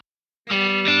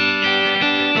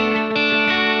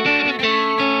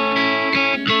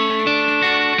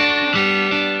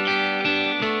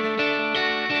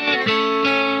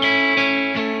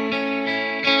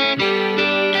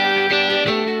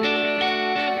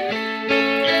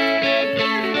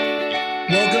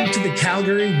the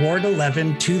Calgary Ward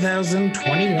 11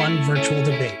 2021 virtual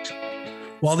debate.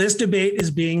 While this debate is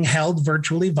being held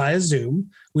virtually via Zoom,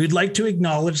 we'd like to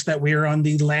acknowledge that we are on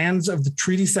the lands of the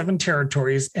Treaty 7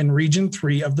 territories and Region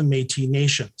 3 of the Métis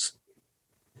Nations.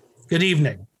 Good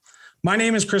evening. My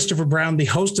name is Christopher Brown, the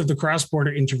host of the Cross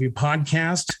Border Interview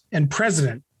podcast and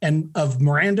president of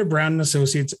Miranda Brown and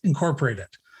Associates Incorporated.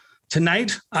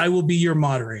 Tonight, I will be your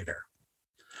moderator.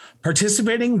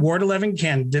 Participating Ward 11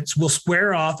 candidates will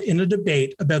square off in a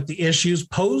debate about the issues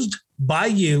posed by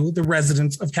you, the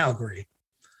residents of Calgary.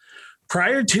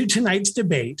 Prior to tonight's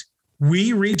debate,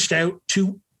 we reached out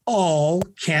to all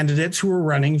candidates who were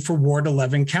running for Ward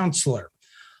 11 councillor.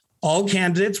 All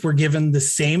candidates were given the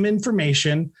same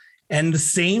information and the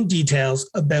same details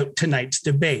about tonight's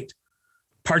debate.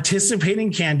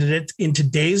 Participating candidates in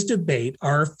today's debate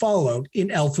are followed in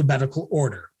alphabetical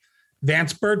order: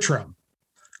 Vance Bertram,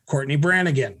 Courtney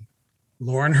Brannigan,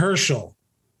 Lauren Herschel,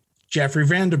 Jeffrey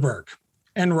Vandenberg,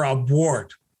 and Rob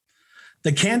Ward.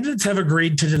 The candidates have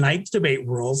agreed to tonight's debate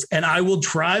rules, and I will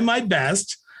try my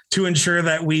best to ensure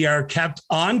that we are kept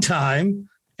on time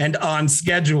and on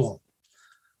schedule.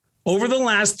 Over the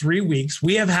last 3 weeks,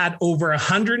 we have had over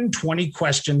 120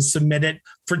 questions submitted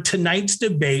for tonight's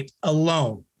debate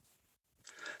alone.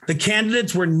 The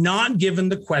candidates were not given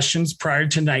the questions prior to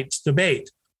tonight's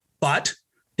debate, but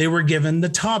they were given the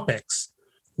topics,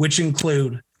 which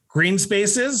include green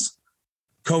spaces,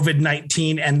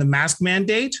 COVID-19 and the mask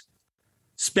mandate,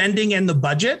 spending and the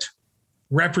budget,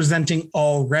 representing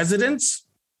all residents,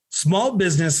 small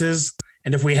businesses,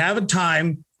 and if we have a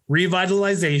time,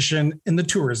 revitalization in the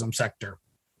tourism sector.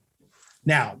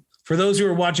 Now, for those who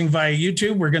are watching via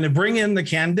YouTube, we're going to bring in the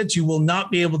candidates. You will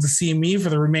not be able to see me for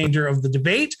the remainder of the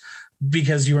debate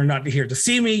because you are not here to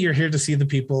see me. You're here to see the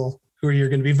people who you're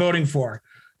going to be voting for.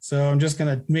 So I'm just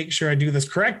going to make sure I do this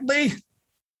correctly.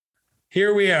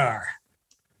 Here we are.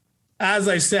 As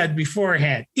I said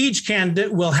beforehand, each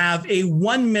candidate will have a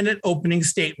 1-minute opening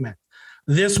statement.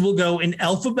 This will go in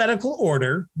alphabetical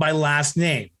order by last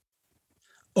name.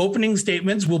 Opening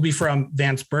statements will be from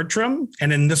Vance Bertram,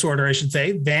 and in this order, I should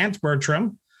say, Vance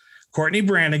Bertram, Courtney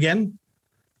Brannigan,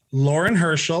 Lauren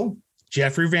Herschel,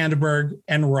 Jeffrey Vandenberg,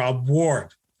 and Rob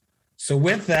Ward. So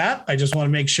with that, I just want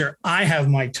to make sure I have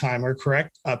my timer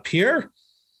correct up here.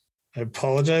 I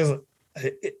apologize.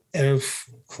 I've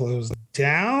closed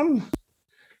down.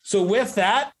 So with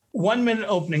that, 1-minute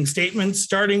opening statement,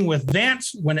 starting with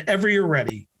Vance, whenever you're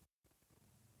ready.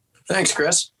 Thanks,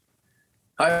 Chris.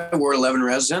 Hi, Ward 11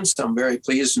 residents. I'm very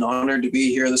pleased and honored to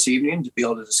be here this evening to be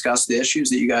able to discuss the issues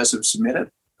that you guys have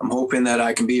submitted. I'm hoping that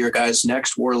I can be your guys'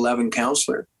 next Ward 11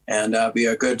 councillor and be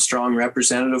a good, strong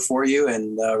representative for you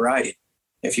and riding.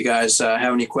 If you guys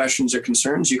have any questions or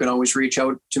concerns, you can always reach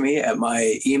out to me at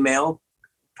my email,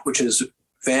 which is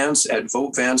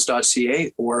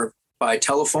vance@votevance.ca, or by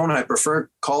telephone. I prefer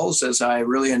calls as I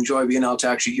really enjoy being able to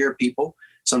actually hear people.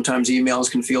 Sometimes emails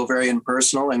can feel very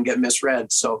impersonal and get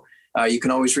misread. So you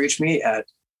can always reach me at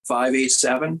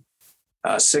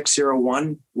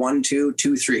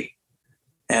 587-601-1223.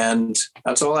 And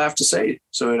that's all I have to say.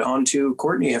 So on to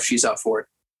Courtney if she's up for it.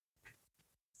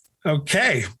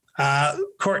 Okay.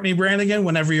 Courtney Brannigan,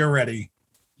 whenever you're ready.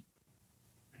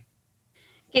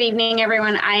 Good evening,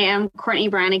 everyone. I am Courtney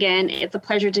Brannigan. It's a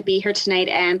pleasure to be here tonight,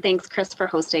 and thanks, Chris, for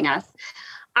hosting us.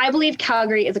 I believe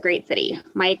Calgary is a great city.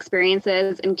 My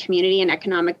experiences in community and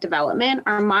economic development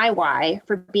are my why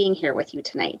for being here with you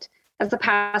tonight. As the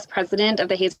past president of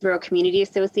the Hazelborough Community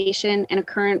Association and a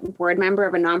current board member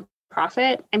of a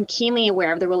nonprofit, I'm keenly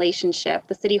aware of the relationship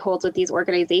the city holds with these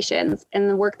organizations and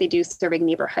the work they do serving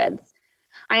neighborhoods.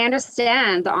 I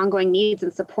understand the ongoing needs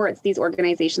and supports these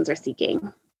organizations are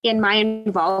seeking. In my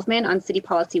involvement on city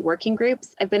policy working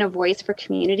groups, I've been a voice for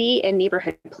community and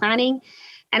neighborhood planning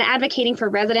and advocating for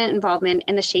resident involvement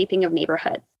in the shaping of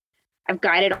neighborhoods. I've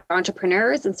guided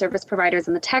entrepreneurs and service providers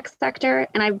in the tech sector,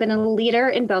 and I've been a leader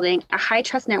in building a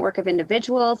high-trust network of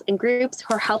individuals and groups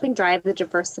who are helping drive the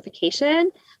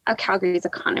diversification of Calgary's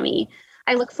economy.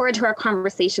 I look forward to our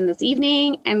conversation this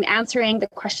evening and answering the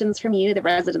questions from you, the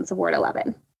residents of Ward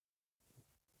 11.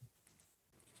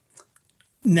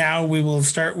 Now we will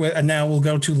start with, and now we'll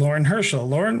go to Lauren Herschel.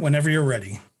 Lauren, whenever you're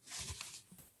ready.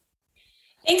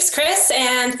 Thanks, Chris,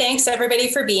 and thanks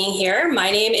everybody for being here. My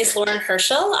name is Lauren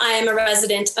Herschel. I am a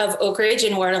resident of Oak Ridge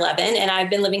in Ward 11, and I've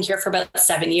been living here for about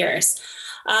 7 years.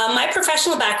 My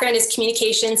professional background is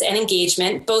communications and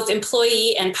engagement, both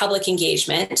employee and public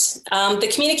engagement.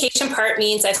 The communication part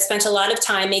means I've spent a lot of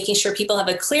time making sure people have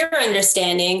a clear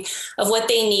understanding of what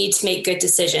they need to make good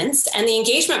decisions. And the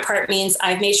engagement part means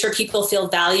I've made sure people feel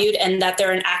valued and that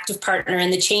they're an active partner in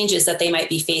the changes that they might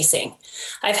be facing.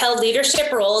 I've held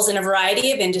leadership roles in a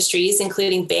variety of industries,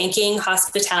 including banking,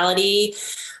 hospitality,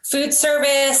 food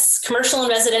service, commercial and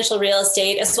residential real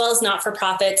estate, as well as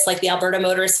not-for-profits like the Alberta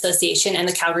Motor Association and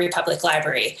the Calgary Public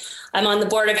Library. I'm on the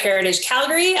board of Heritage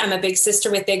Calgary. I'm a big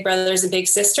sister with Big Brothers and Big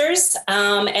Sisters,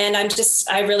 and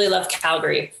I really love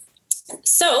Calgary.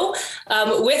 So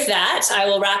with that, I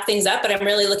will wrap things up, but I'm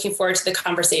really looking forward to the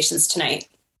conversations tonight.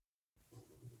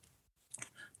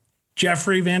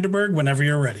 Jeffrey Vanderberg, whenever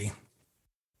you're ready.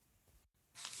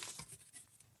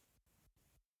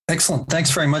 Excellent.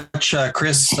 Thanks very much,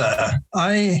 Chris.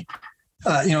 And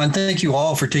thank you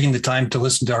all for taking the time to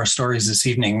listen to our stories this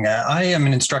evening. I am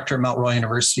an instructor at Mount Royal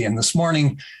University, and this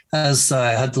morning, as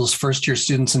I had those first year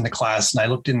students in the class and I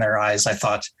looked in their eyes, I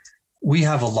thought, we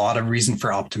have a lot of reason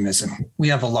for optimism. We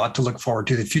have a lot to look forward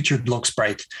to. The future looks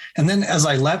bright. And then as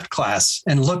I left class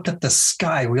and looked at the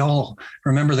sky, we all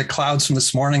remember the clouds from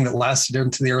this morning that lasted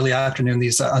into the early afternoon,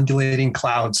 these undulating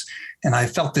clouds. And I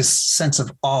felt this sense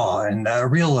of awe and a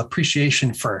real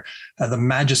appreciation for the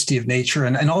majesty of nature.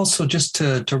 And also just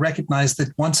to recognize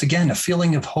that, once again, a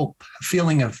feeling of hope, a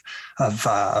feeling of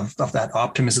that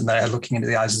optimism that I had looking into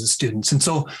the eyes of the students. And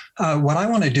so what I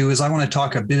want to do is I want to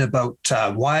talk a bit about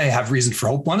why I have reason for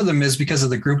hope. One of them is because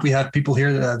of the group we have people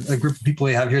here, the group of people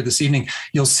we have here this evening.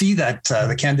 You'll see that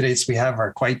the candidates we have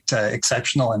are quite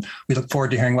exceptional, and we look forward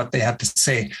to hearing what they have to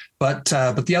say. But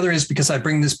the other is because I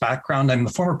bring this background. I'm the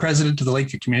former president of the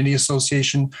Lakeview Community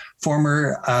Association,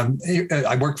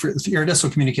 I work for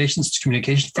Iridesso Communications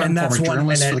firm, former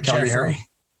journalist for the Calgary Herald.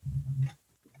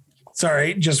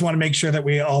 Sorry, just want to make sure that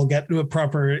we all get to a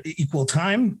proper equal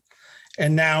time.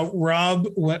 And now, Rob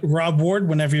Ward,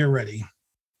 whenever you're ready.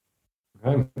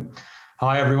 Okay.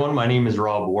 Hi, everyone. My name is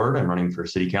Rob Ward. I'm running for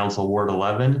City Council Ward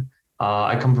 11.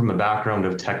 I come from a background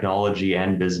of technology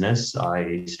and business.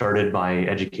 I started my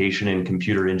education in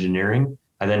computer engineering.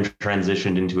 I then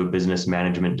transitioned into a business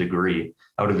management degree.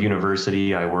 Out of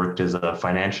university, I worked as a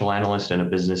financial analyst and a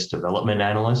business development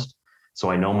analyst.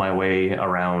 So I know my way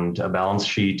around a balance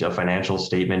sheet, a financial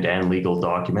statement, and legal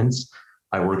documents.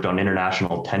 I worked on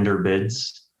international tender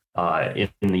bids in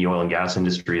the oil and gas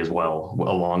industry as well,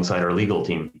 alongside our legal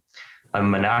team.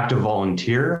 I'm an active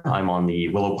volunteer. I'm on the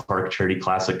Willow Park Charity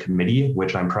Classic Committee,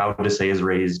 which I'm proud to say has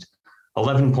raised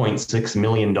 $11.6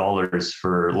 million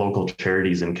for local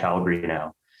charities in Calgary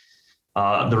now.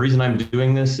 The reason I'm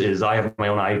doing this is I have my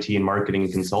own IT and marketing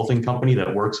consulting company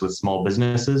that works with small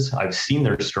businesses. I've seen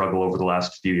their struggle over the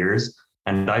last few years,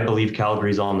 and I believe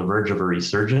Calgary's on the verge of a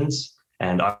resurgence,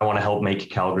 and I want to help make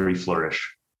Calgary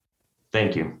flourish.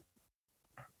 Thank you.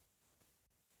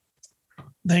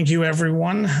 Thank you,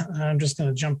 everyone. I'm just going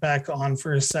to jump back on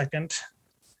for a second.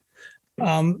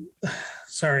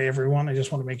 Sorry, everyone. I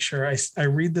just want to make sure I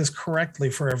read this correctly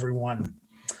for everyone.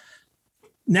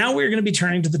 Now we're going to be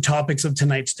turning to the topics of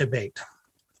tonight's debate.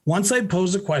 Once I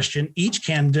pose a question, each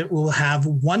candidate will have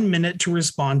 1 minute to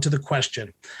respond to the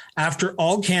question. After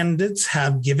all candidates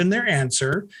have given their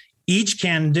answer, each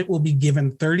candidate will be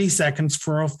given 30 seconds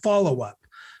for a follow-up.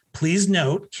 Please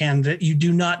note, candidate, you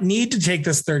do not need to take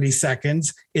this 30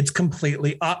 seconds. It's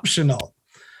completely optional.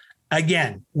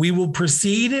 Again, we will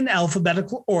proceed in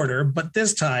alphabetical order, but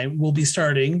this time we'll be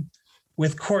starting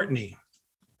with Courtney.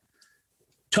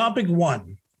 Topic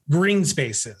 1, green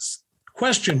spaces.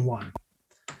 Question 1.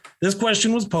 This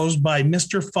question was posed by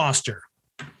Mr. Foster.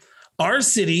 Our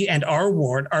city and our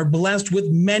ward are blessed with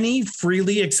many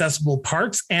freely accessible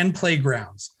parks and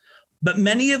playgrounds, but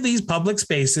many of these public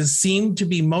spaces seem to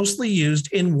be mostly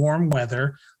used in warm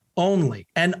weather only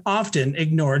and often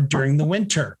ignored during the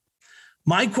winter.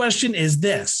 My question is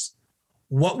this: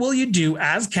 what will you do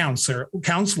as counselor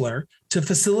to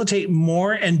facilitate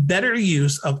more and better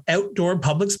use of outdoor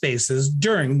public spaces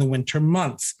during the winter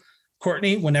months?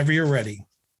 Courtney, whenever you're ready.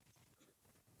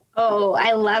 Oh,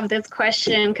 I love this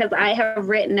question because I have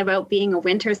written about being a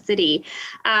winter city.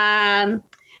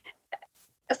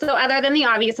 So other than the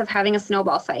obvious of having a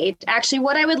snowball fight, actually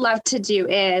what I would love to do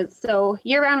is, so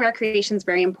year-round recreation is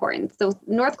very important. So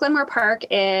North Glenmore Park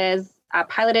is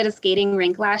piloted a skating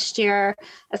rink last year,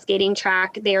 a skating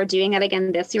track. They are doing it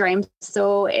again this year. I'm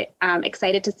so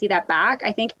excited to see that back.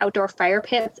 I think outdoor fire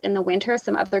pits in the winter,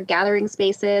 some other gathering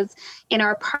spaces in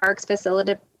our parks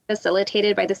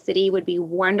facilitated by the city would be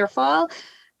wonderful.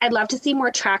 I'd love to see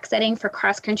more track setting for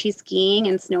cross-country skiing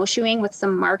and snowshoeing with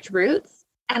some marked routes.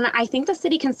 And I think the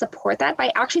city can support that by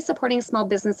actually supporting small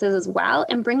businesses as well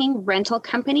and bringing rental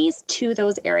companies to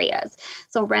those areas.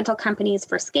 So rental companies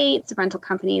for skates, rental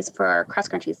companies for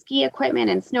cross-country ski equipment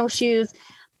and snowshoes.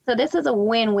 So this is a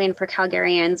win-win for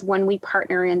Calgarians when we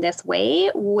partner in this way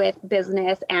with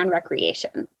business and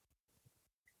recreation.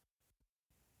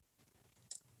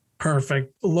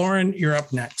 Perfect. Lauren, you're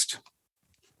up next.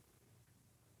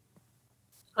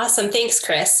 Awesome. Thanks,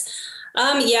 Chris.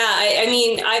 I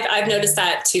mean, I've noticed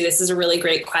that too. This is a really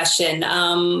great question.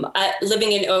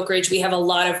 Living in Oak Ridge, we have a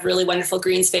lot of really wonderful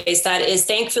green space that is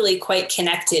thankfully quite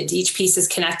connected. Each piece is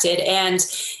connected, and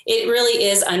it really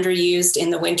is underused in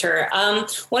the winter.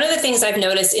 One of the things I've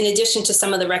noticed, in addition to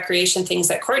some of the recreation things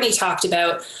that Courtney talked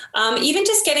about, even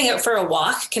just getting out for a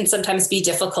walk can sometimes be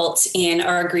difficult in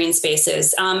our green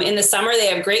spaces. In the summer, they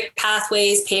have great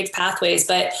pathways, paved pathways,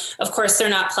 but of course they're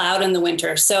not plowed in the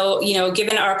winter. So,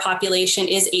 given our population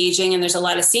is aging and there's a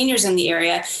lot of seniors in the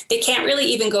area, they can't really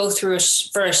even go through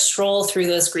for a stroll through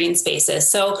those green spaces.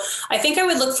 So I think I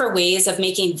would look for ways of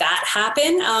making that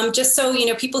happen, just so,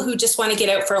 people who just want to get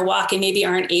out for a walk and maybe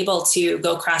aren't able to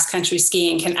go cross-country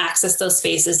skiing can access those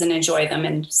spaces and enjoy them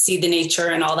and see the nature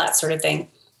and all that sort of thing.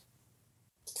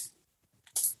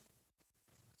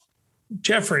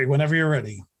 Jeffrey, whenever you're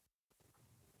ready.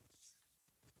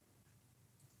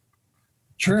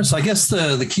 Sure. So I guess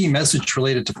the key message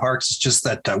related to parks is just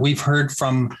that we've heard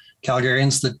from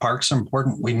Calgarians that parks are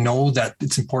important. We know that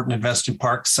it's important to invest in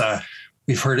parks.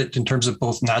 We've heard it in terms of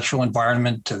both natural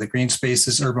environment, the green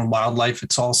spaces, urban wildlife.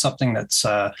 It's all something that's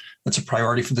a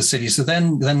priority for the city. So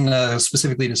then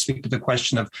specifically to speak to the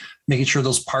question of making sure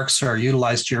those parks are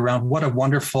utilized year round, what a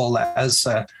wonderful, as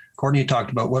Courtney talked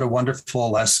about, what a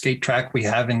wonderful skate track we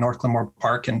have in North Glenmore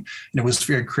Park. And it was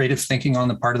very creative thinking on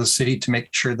the part of the city to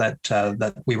make sure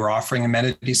that we were offering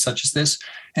amenities such as this.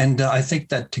 And I think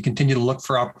that to continue to look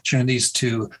for opportunities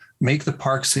to make the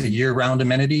parks a year-round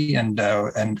amenity, and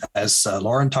as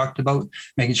Lauren talked about,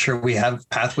 making sure we have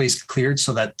pathways cleared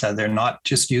so that they're not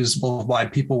just usable by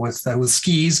people with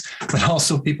skis, but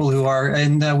also people who are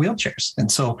in wheelchairs.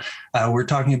 And so we're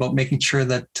talking about making sure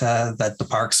that the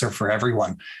parks are for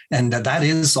everyone, and that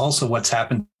is also what's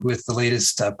happened with the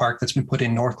latest park that's been put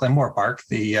in North Glenmore Park.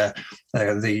 The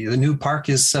new park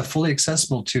is fully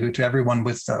accessible to everyone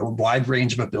with a wide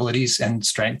range of abilities and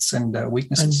strengths and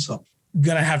weaknesses. So.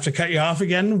 Gonna have to cut you off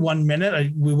again. 1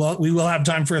 minute. We will have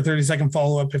time for a 30-second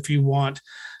follow-up if you want.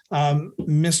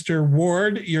 Mr.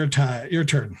 Ward, your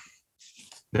turn.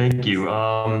 Thank you.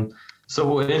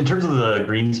 So in terms of the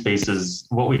green spaces,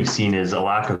 what we've seen is a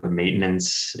lack of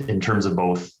maintenance in terms of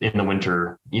both in the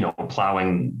winter,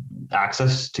 plowing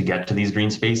access to get to these green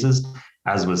spaces.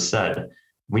 As was said,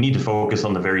 we need to focus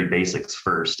on the very basics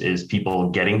first, is people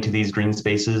getting to these green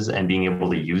spaces and being able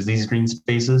to use these green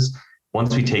spaces.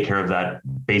 Once we take care of that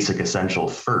basic essential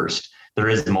first, there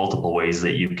is multiple ways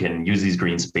that you can use these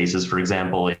green spaces. For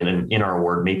example, in our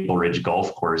ward, Maple Ridge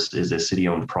Golf Course is a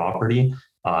city-owned property.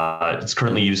 It's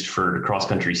currently used for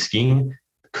cross-country skiing.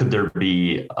 Could there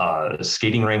be a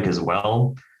skating rink as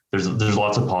well? There's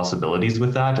lots of possibilities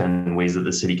with that and ways that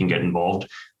the city can get involved.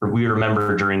 We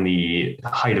remember during the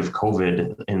height of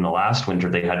COVID in the last winter,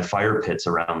 they had fire pits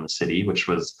around the city, which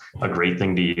was a great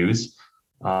thing to use.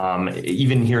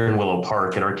 Even here in Willow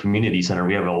Park at our community center,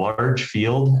 we have a large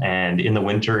field, and in the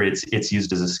winter it's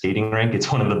used as a skating rink.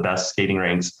 It's one of the best skating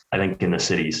rinks, I think, in the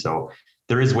city. So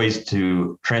there is ways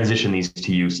to transition these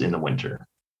to use in the winter.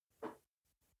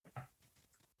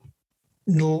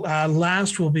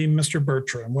 Last will be Mr.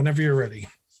 Bertram, whenever you're ready.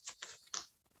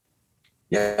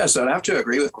 Yeah, so I'd have to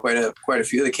agree with quite a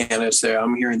few of the candidates there.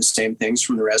 I'm hearing the same things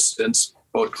from the residents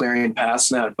about clearing paths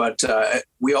and that, but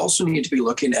we also need to be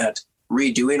looking at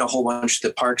redoing a whole bunch of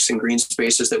the parks and green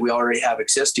spaces that we already have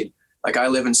existing. Like I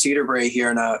live in Cedar Brae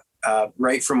here, and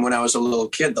right from when I was a little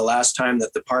kid, the last time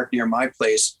that the park near my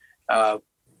place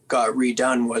got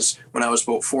redone was when I was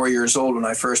about 4 years old when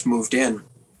I first moved in.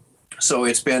 So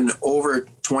it's been over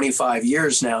 25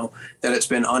 years now that it's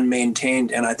been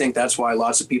unmaintained, and I think that's why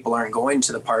lots of people aren't going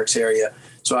to the parks area.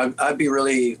 So I'd be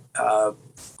really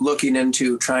looking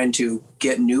into trying to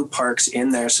get new parks in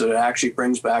there so that it actually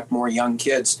brings back more young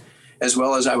kids. As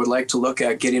well as I would like to look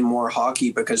at getting more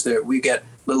hockey, because we get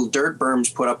little dirt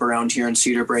berms put up around here in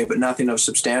Cedar Brae, but nothing of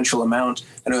substantial amount.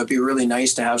 And it would be really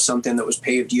nice to have something that was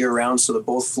paved year round so that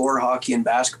both floor hockey and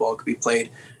basketball could be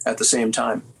played at the same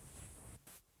time.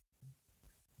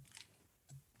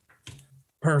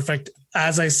 Perfect.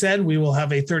 As I said, we will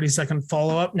have a 30-second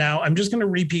follow-up. Now, I'm just going to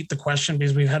repeat the question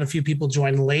because we've had a few people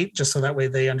join late, just so that way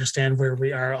they understand where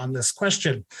we are on this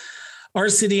question. Our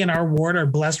city and our ward are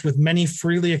blessed with many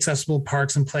freely accessible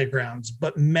parks and playgrounds,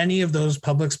 but many of those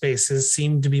public spaces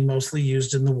seem to be mostly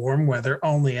used in the warm weather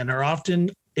only and are often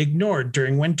ignored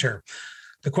during winter.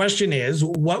 The question is,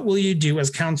 what will you do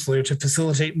as councillor to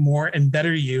facilitate more and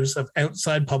better use of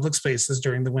outside public spaces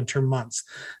during the winter months?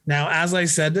 Now, as I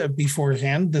said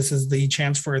beforehand, this is the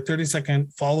chance for a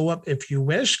 30-second follow-up if you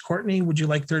wish. Courtney, would you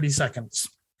like 30 seconds?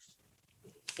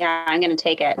 Yeah, I'm going to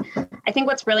take it. I think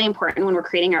what's really important when we're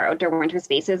creating our outdoor winter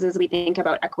spaces is we think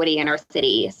about equity in our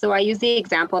city. So I use the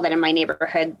example that in my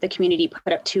neighborhood, the community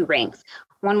put up 2 rinks.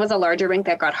 One was a larger rink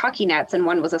that got hockey nets and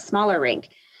one was a smaller rink.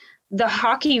 The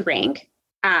hockey rink,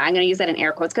 I'm going to use that in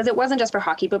air quotes because it wasn't just for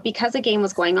hockey, but because the game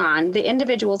was going on, the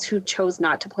individuals who chose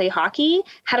not to play hockey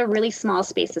had a really small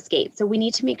space to skate. So we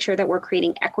need to make sure that we're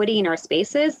creating equity in our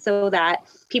spaces so that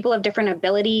people of different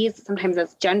abilities, sometimes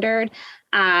that's gendered,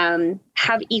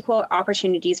 have equal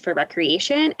opportunities for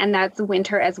recreation. And that's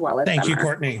winter as well as Thank summer. you,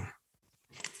 Courtney.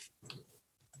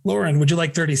 Lauren, would you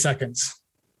like 30 seconds?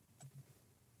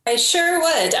 I sure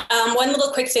would. One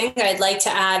little quick thing I'd like to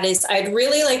add is I'd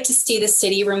really like to see the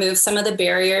city remove some of the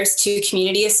barriers to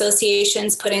community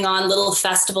associations putting on little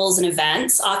festivals and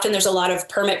events. Often there's a lot of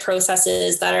permit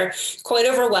processes that are quite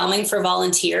overwhelming for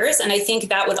volunteers. And I think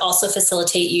that would also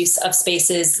facilitate use of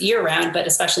spaces year round, but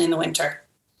especially in the winter.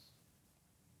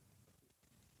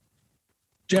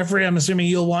 Jeffrey, I'm assuming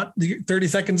you'll want the 30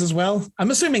 seconds as well.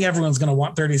 I'm assuming everyone's going to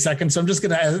want 30 seconds. So I'm just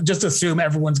going to assume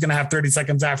everyone's going to have 30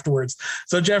 seconds afterwards.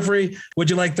 So Jeffrey, would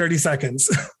you like 30 seconds?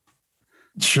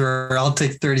 Sure, I'll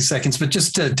take 30 seconds, but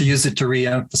just to use it to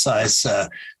reemphasize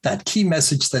that key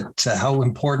message that how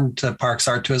important parks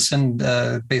are to us, and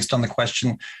based on the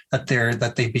question that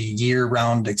they be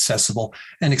year-round accessible,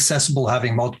 and accessible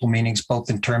having multiple meanings, both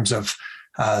in terms of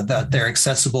that they're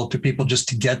accessible to people just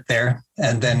to get there,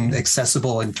 and then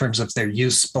accessible in terms of their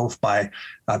use both by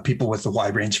people with a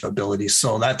wide range of abilities.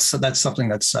 So that's something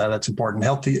that's important.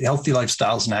 Healthy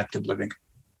lifestyles and active living.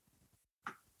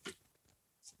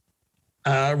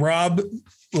 Rob,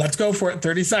 let's go for it.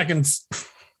 30 seconds.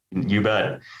 You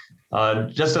bet.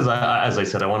 Just as I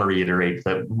said, I want to reiterate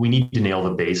that we need to nail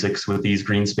the basics with these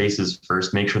green spaces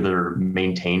first. Make sure they're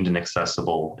maintained and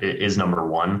accessible is number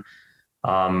one.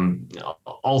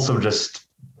 Also just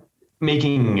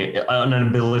making an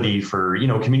ability for,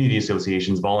 community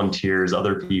associations, volunteers,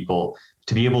 other people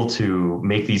to be able to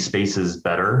make these spaces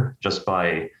better just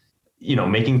by,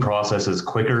 making processes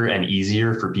quicker and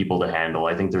easier for people to handle.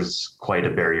 I think there's quite a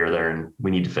barrier there and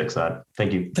we need to fix that.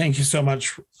 Thank you. Thank you so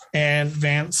much. And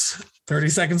Vance, 30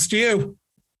 seconds to you.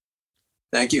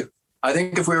 Thank you. I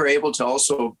think if we were able to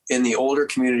also in the older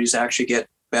communities actually get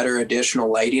better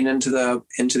additional lighting into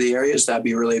the areas, that'd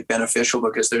be really beneficial,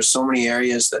 because there's so many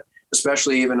areas that,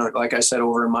 especially even like I said,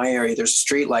 over in my area, there's a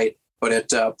street light, but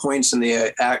it points in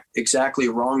the exactly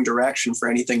wrong direction for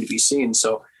anything to be seen.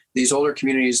 So these older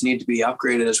communities need to be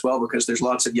upgraded as well, because there's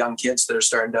lots of young kids that are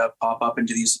starting to pop up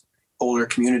into these older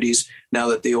communities now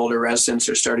that the older residents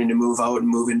are starting to move out and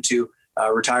move into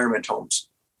retirement homes.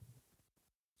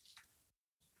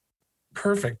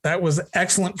 Perfect. That was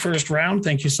excellent first round.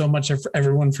 Thank you so much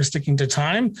everyone for sticking to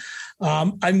time.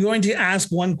 I'm going to ask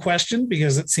one question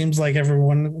because it seems like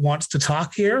everyone wants to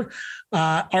talk here.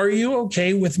 Are you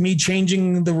okay with me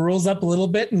changing the rules up a little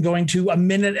bit and going to 1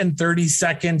 minute and 30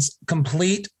 seconds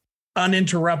complete,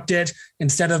 uninterrupted,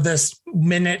 instead of this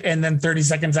minute and then 30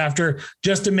 seconds after,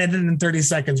 just 1 minute and 30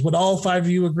 seconds? Would all 5 of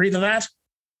you agree to that?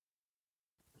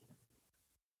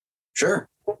 Sure.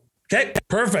 Okay,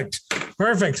 perfect.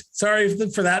 Sorry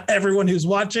for that, everyone who's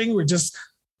watching. We're just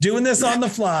doing this on the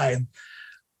fly.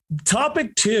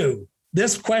 Topic 2.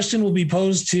 This question will be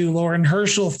posed to Lauren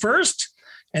Herschel first,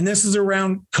 and this is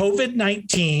around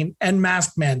COVID-19 and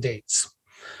mask mandates.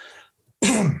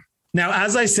 Now,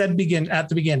 as I said at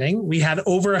the beginning, we had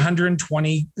over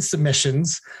 120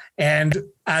 submissions. And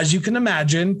as you can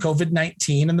imagine,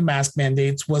 COVID-19 and the mask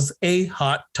mandates was a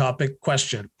hot topic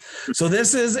question. So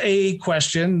this is a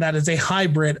question that is a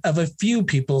hybrid of a few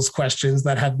people's questions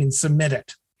that have been submitted.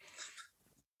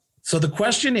 So the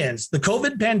question is, the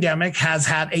COVID pandemic has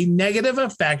had a negative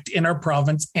effect in our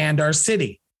province and our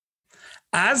city.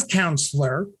 As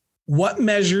councillor, what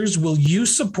measures will you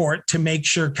support to make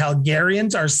sure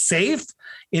Calgarians are safe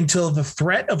until the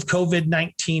threat of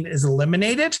COVID-19 is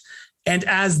eliminated? And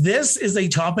as this is a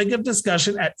topic of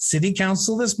discussion at City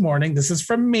Council this morning, this is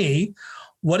from me,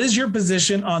 what is your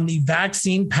position on the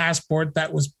vaccine passport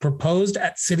that was proposed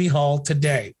at City Hall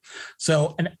today?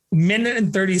 So 1 minute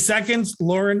and 30 seconds.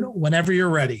 Lauren, whenever you're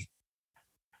ready.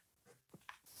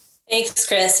 Thanks,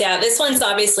 Chris. Yeah, this one's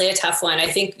obviously a tough one. I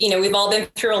think, we've all been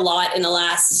through a lot in the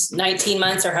last 19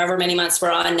 months or however many months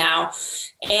we're on now.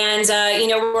 And,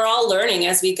 we're all learning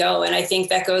as we go. And I think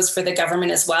that goes for the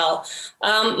government as well.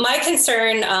 My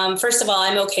concern, first of all,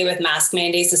 I'm okay with mask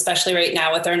mandates, especially right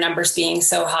now with our numbers being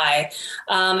so high.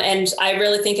 And I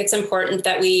really think it's important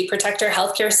that we protect our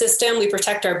healthcare system, we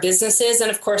protect our businesses,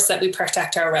 and of course that we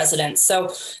protect our residents.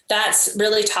 So that's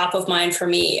really top of mind for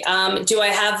me. Do I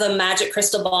have the magic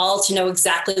crystal ball to know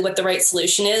exactly what the right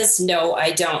solution is? No,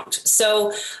 I don't.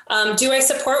 So do I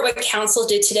support what council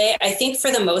did today? I think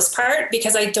for the most part,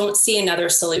 because I don't see another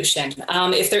solution.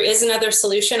 If there is another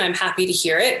solution, I'm happy to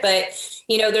hear it. But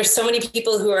there's so many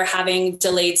people who are having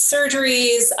delayed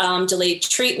surgeries, delayed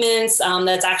treatments.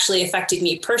 That's actually affected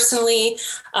me personally.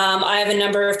 I have a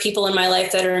number of people in my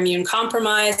life that are immune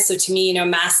compromised. So to me,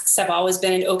 masks have always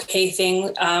been an okay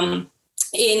thing.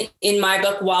 In my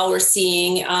book, while we're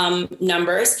seeing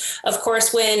numbers. Of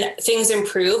course, when things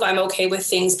improve, I'm okay with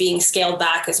things being scaled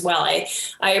back as well.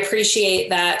 I appreciate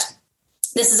that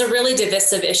this is a really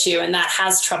divisive issue, and that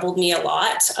has troubled me a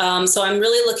lot. So I'm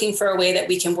really looking for a way that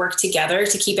we can work together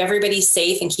to keep everybody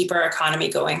safe and keep our economy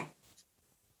going.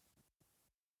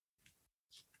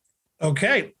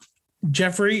 Okay.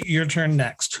 Jeffrey, your turn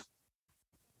next.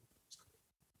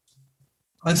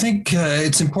 I think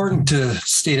it's important to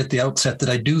state at the outset that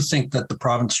I do think that the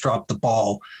province dropped the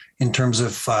ball in terms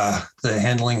of the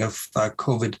handling of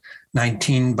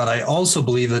COVID-19, but I also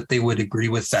believe that they would agree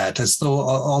with that, as though,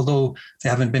 although they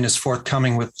haven't been as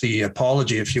forthcoming with the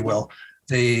apology, if you will,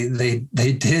 they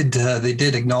did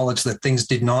acknowledge that things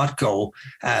did not go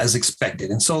as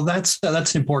expected, and so that's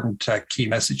an important key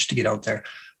message to get out there.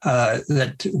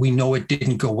 That we know it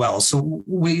didn't go well.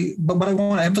 But what I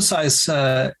want to emphasize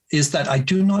is that I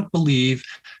do not believe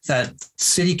that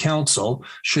City Council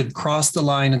should cross the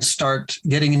line and start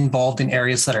getting involved in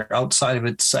areas that are outside of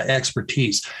its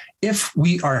expertise. If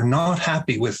we are not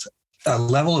happy with a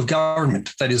level of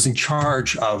government that is in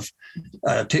charge of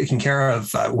taking care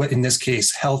of, in this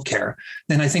case, healthcare,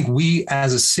 then I think we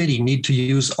as a city need to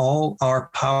use all our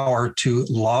power to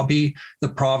lobby the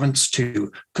province,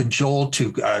 to cajole,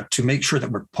 to make sure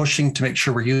that we're pushing, to make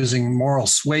sure we're using moral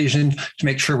suasion, to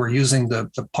make sure we're using the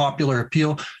popular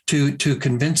appeal to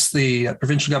convince the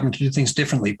provincial government to do things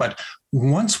differently. But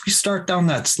once we start down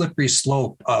that slippery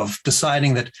slope of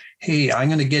deciding that, hey, I'm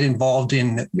going to get involved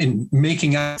in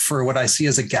making up for what I see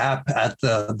as a gap at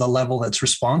the level that's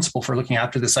responsible for looking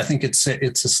after this, I think it's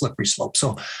a slippery slope.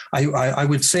 So I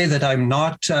would say that I'm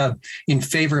not in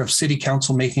favor of City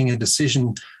Council making a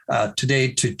decision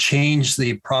today to change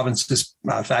the province's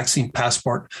vaccine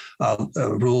passport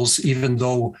rules, even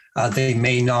though they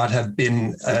may not have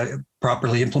been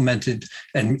properly implemented,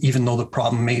 and even though the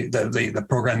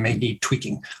program may need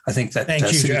tweaking. I think that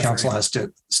City Council has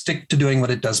to stick to doing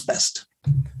what it does best.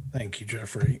 Thank you,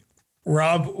 Jeffrey.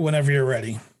 Rob, whenever you're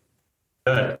ready.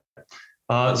 Good.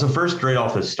 So first, right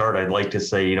off the start, I'd like to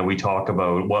say, we talk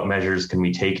about what measures can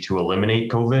we take to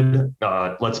eliminate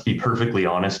COVID. Let's be perfectly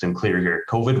honest and clear here.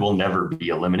 COVID will never be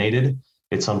eliminated.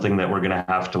 It's something that we're going to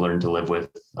have to learn to live with,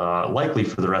 likely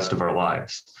for the rest of our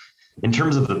lives. In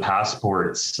terms of the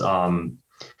passports, I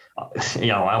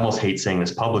almost hate saying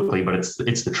this publicly, but it's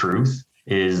the truth,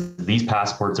 is these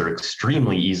passports are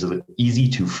extremely easy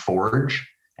to forge,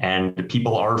 and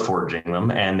people are forging them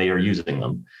and they are using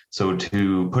them. So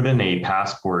to put in a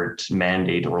passport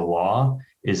mandate or law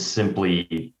is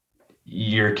simply,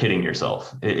 you're kidding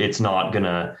yourself. It's not going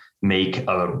to make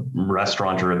a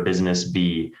restaurant or a business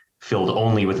be filled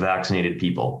only with vaccinated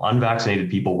people.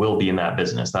 Unvaccinated people will be in that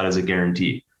business. That is a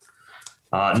guarantee.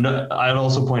 I'd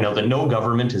also point out that no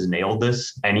government has nailed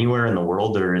this anywhere in the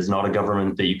world. There is not a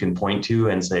government that you can point to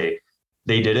and say,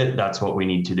 they did it, that's what we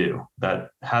need to do. That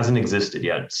hasn't existed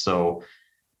yet. So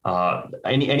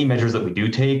any measures that we do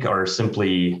take are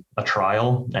simply a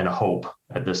trial and a hope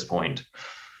at this point.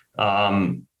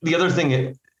 The other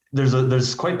thing,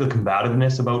 there's quite the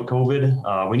combativeness about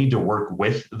COVID. We need to work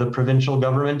with the provincial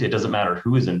government. It doesn't matter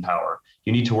who is in power.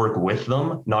 You need to work with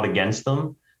them, not against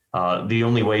them. The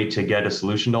only way to get a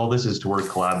solution to all this is to work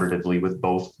collaboratively with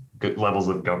both levels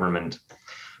of government.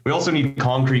 We also need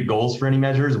concrete goals for any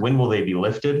measures. When will they be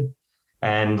lifted?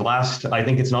 And last, I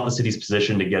think it's not the city's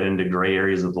position to get into gray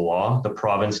areas of the law. The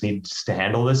province needs to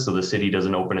handle this so the city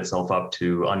doesn't open itself up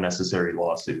to unnecessary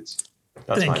lawsuits.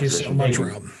 Thank you so much,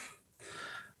 Rob.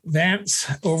 Vance,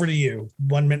 over to you.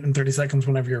 1 minute and 30 seconds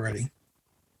whenever you're ready.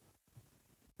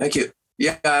 Thank you.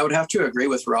 Yeah, I would have to agree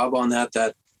with Rob on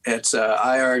that it's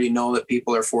I already know that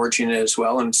people are forging it as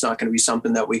well, and it's not going to be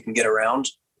something that we can get around.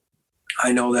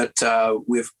 I know that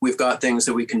we've got things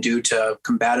that we can do to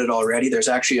combat it already. There's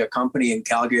actually a company in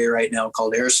Calgary right now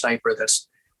called Air Sniper that's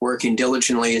working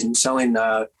diligently and selling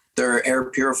their air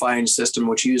purifying system,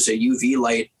 which uses a UV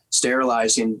light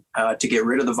sterilizing to get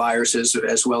rid of the viruses,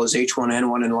 as well as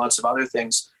H1N1 and lots of other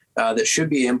things that should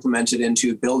be implemented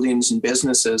into buildings and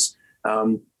businesses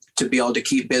to be able to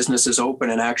keep businesses open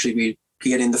and actually be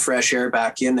getting the fresh air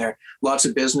back in there. Lots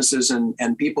of businesses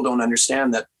and people don't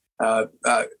understand that.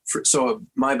 So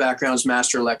my background is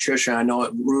master electrician. I know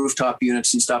rooftop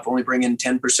units and stuff only bring in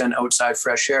 10% outside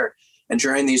fresh air. And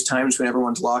during these times when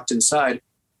everyone's locked inside,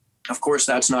 of course,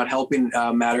 that's not helping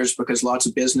matters, because lots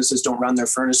of businesses don't run their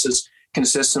furnaces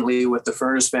consistently with the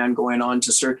furnace fan going on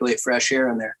to circulate fresh air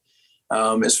in there.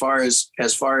 As far as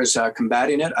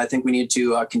combating it, I think we need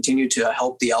to continue to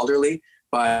help the elderly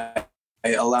by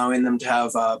allowing them to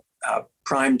have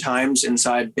prime times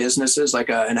inside businesses, like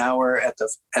an hour at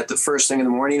the first thing in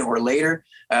the morning or later,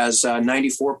 as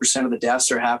 94% of the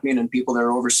deaths are happening in people that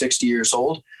are over 60 years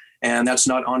old. And that's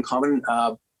not uncommon.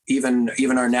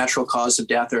 Even our natural cause of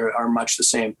death are much the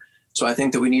same. So I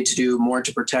think that we need to do more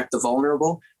to protect the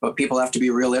vulnerable, but people have to be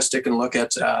realistic and look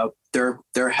at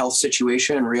their health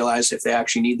situation and realize if they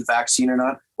actually need the vaccine or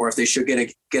not, or if they should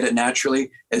get it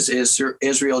naturally. As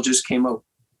Israel just came out,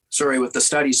 with the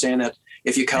study saying that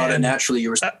if you caught it naturally, you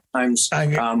were sometimes.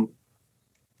 Sorry, I'm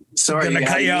going to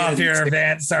cut you off here,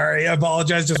 Vance. Sorry, I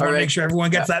apologize. Just want to make sure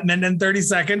everyone gets that minute and 30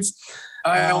 seconds.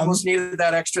 I almost needed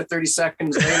that extra 30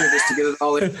 seconds later just to get it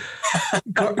all in.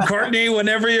 Courtney,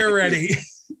 whenever you're ready.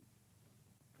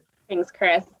 Thanks,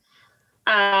 Chris.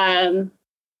 I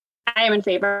am in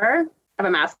favor of a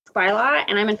mask bylaw,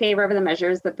 and I'm in favor of the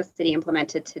measures that the city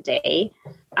implemented today.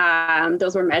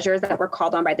 Those were measures that were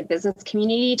called on by the business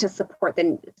community to support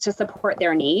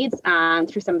their needs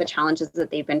through some of the challenges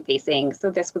that they've been facing. So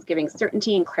this was giving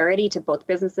certainty and clarity to both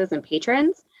businesses and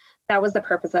patrons. That was the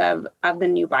purpose of the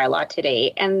new bylaw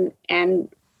today. And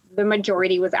the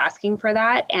majority was asking for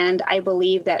that. And I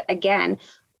believe that, again,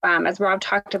 as Rob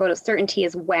talked about, a certainty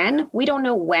is when. We don't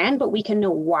know when, but we can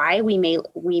know why we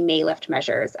may lift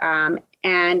measures.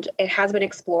 And it has been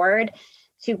explored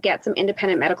to get some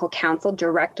independent medical counsel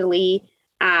directly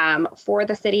for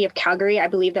the city of Calgary. I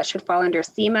believe that should fall under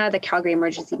CEMA, the Calgary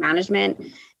Emergency Management.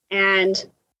 And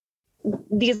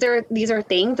these are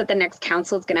things that the next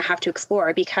council is going to have to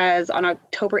explore, because on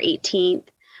October 18th,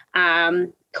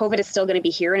 COVID is still going to be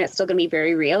here, and it's still going to be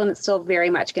very real, and it's still very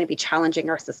much going to be challenging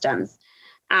our systems,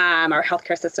 our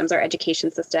healthcare systems, our education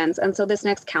systems. And so this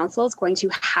next council is going to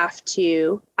have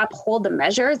to uphold the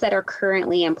measures that are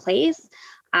currently in place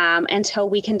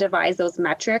until we can devise those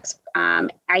metrics,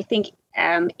 I think,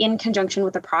 in conjunction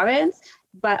with the province.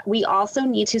 But we also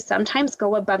need to sometimes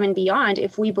go above and beyond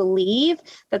if we believe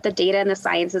that the data and the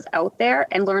science is out there,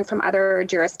 and learn from other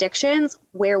jurisdictions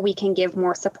where we can give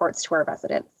more supports to our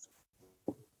residents.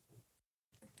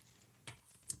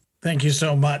 Thank you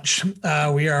so much.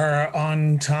 We are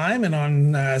on time and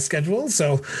on schedule.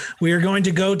 So we are going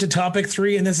to go to topic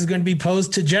 3, and this is going to be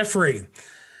posed to Jeffrey.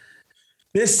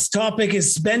 This topic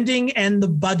is spending and the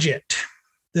budget.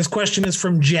 This question is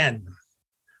from Jen.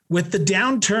 With the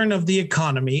downturn of the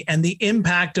economy and the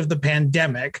impact of the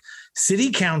pandemic, City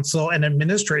Council and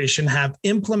administration have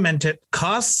implemented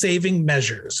cost-saving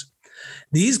measures.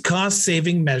 These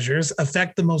cost-saving measures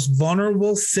affect the most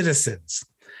vulnerable citizens.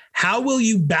 How will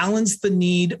you balance the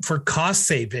need for cost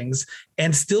savings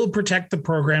and still protect the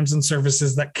programs and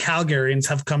services that Calgarians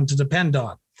have come to depend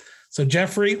on? So,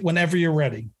 Jeffrey, whenever you're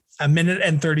ready, 1 minute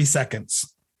and 30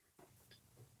 seconds.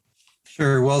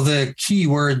 Sure. Well, the key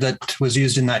word that was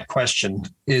used in that question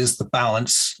is the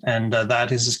balance, and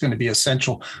that is going to be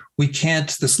essential.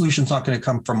 The solution's not going to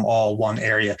come from all one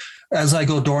area. As I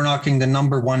go door knocking, the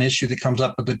number one issue that comes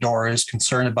up at the door is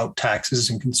concern about taxes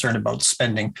and concern about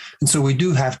spending. And so we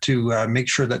do have to make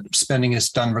sure that spending is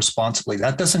done responsibly.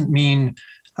 That doesn't mean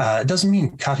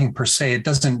cutting per se. It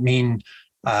doesn't mean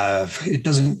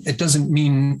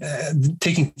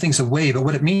taking things away, but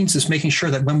what it means is making sure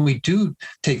that when we do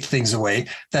take things away,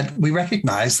 that we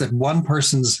recognize that one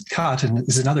person's cut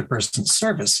is another person's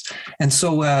service. And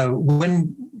so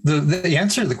when the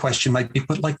answer to the question might be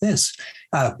put like this: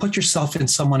 put yourself in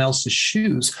someone else's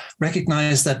shoes.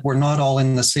 Recognize that we're not all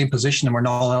in the same position, and we're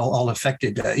not all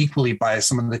affected equally by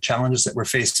some of the challenges that we're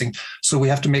facing. So we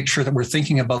have to make sure that we're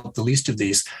thinking about the least of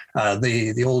these.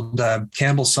 The old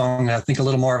Campbell song, think a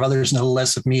little more of others and a little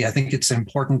less of me. I think it's an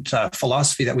important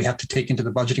philosophy that we have to take into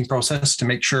the budgeting process to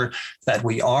make sure that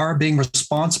we are being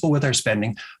responsible with our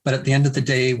spending, but at the end of the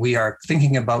day, we are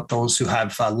thinking about those who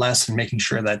have less, and making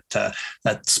sure that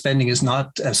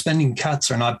spending cuts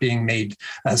are not being made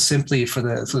simply for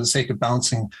the sake of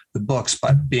balancing the books,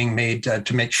 but being made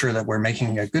to make sure that we're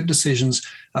making good decisions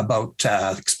about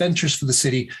expenditures for the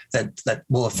city that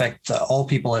will affect all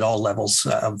people at all levels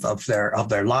of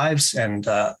their lives and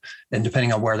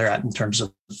depending on where they're at in terms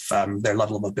of their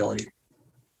level of ability.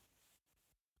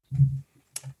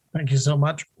 Thank you so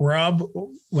much. Rob,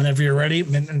 whenever you're ready,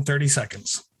 minute and 30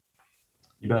 seconds.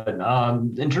 You bet.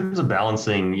 In terms of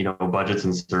balancing, budgets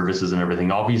and services and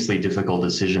everything, obviously difficult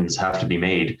decisions have to be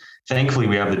made. Thankfully,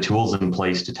 we have the tools in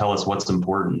place to tell us what's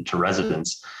important to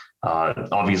residents.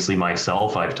 Obviously,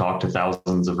 myself, I've talked to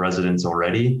thousands of residents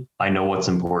already. I know what's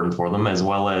important for them, as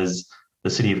well as the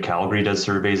city of Calgary does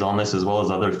surveys on this, as well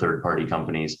as other third-party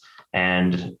companies.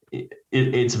 And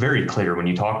it's very clear when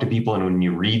you talk to people and when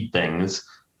you read things.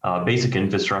 Basic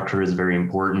infrastructure is very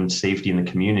important. Safety in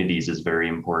the communities is very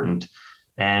important.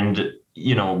 And,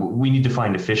 we need to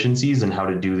find efficiencies in how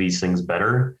to do these things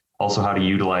better. Also, how to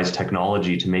utilize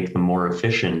technology to make them more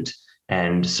efficient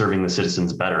and serving the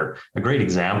citizens better. A great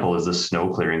example is the snow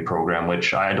clearing program,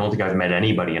 which I don't think I've met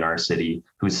anybody in our city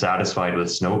who's satisfied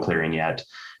with snow clearing yet.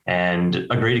 And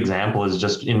a great example is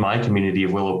just in my community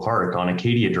of Willow Park on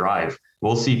Acadia Drive.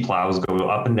 We'll see plows go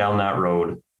up and down that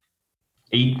road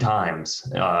 8 times,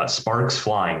 sparks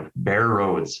flying, bare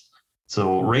roads.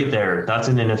 So right there, that's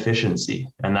an inefficiency,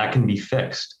 and that can be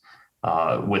fixed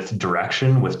with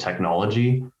direction, with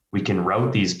technology. We can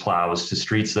route these plows to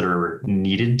streets that are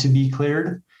needed to be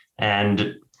cleared.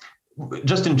 And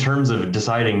just in terms of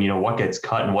deciding, what gets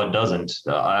cut and what doesn't,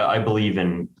 I believe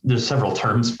there's several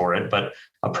terms for it, but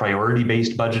a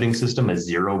priority-based budgeting system, a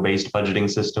zero-based budgeting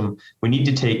system. We need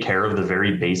to take care of the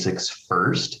very basics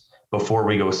first before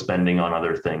we go spending on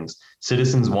other things.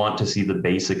 Citizens want to see the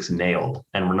basics nailed,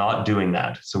 and we're not doing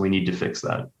that. So we need to fix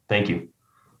that. Thank you.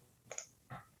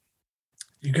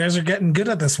 You guys are getting good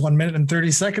at this 1 minute and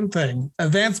 30 second thing.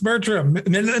 Vance Bertram,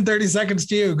 minute and 30 seconds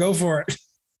to you. Go for it.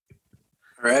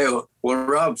 All right. Well,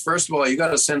 Rob, first of all, you got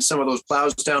to send some of those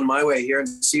plows down my way here in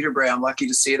Cedar Brae. I'm lucky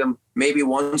to see them maybe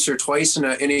once or twice in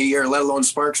a year, let alone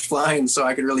sparks flying, so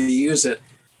I could really use it.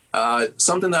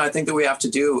 Something that I think that we have to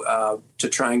do to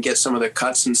try and get some of the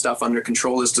cuts and stuff under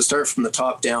control is to start from the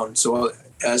top down. So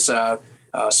as a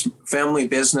family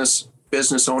business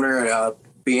owner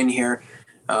being here,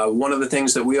 one of the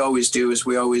things that we always do is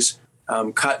we always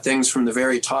cut things from the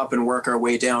very top and work our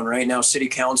way down. Right now, City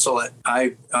Council,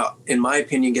 in my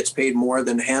opinion, gets paid more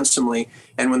than handsomely.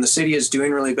 And when the city is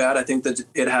doing really bad, I think that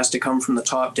it has to come from the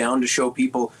top down to show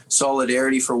people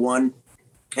solidarity for one,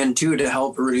 and two, to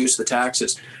help reduce the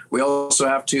taxes. We also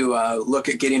have to look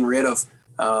at getting rid of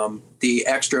the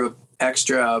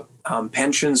extra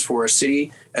pensions for a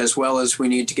city, as well as we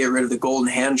need to get rid of the golden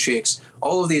handshakes.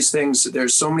 All of these things,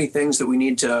 there's so many things that we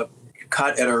need to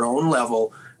cut at our own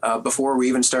level before we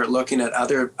even start looking at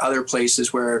other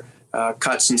places where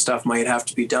cuts and stuff might have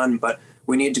to be done. But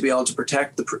we need to be able to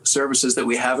protect the services that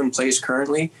we have in place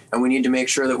currently, and we need to make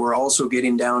sure that we're also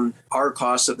getting down our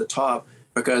costs at the top,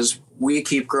 because we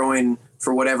keep growing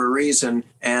for whatever reason,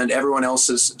 and everyone else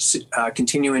is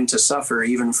continuing to suffer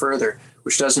even further,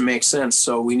 which doesn't make sense.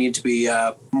 So we need to be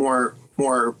more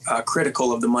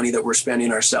critical of the money that we're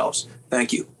spending ourselves.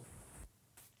 Thank you.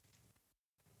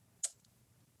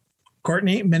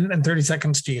 Courtney, minute and 30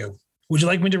 seconds to you. Would you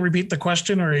like me to repeat the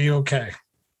question, or are you okay?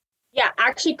 Yeah,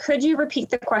 actually, could you repeat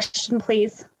the question,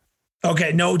 please?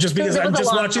 Okay, no, just because I'm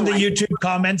just watching the YouTube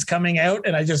comments coming out,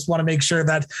 and I just want to make sure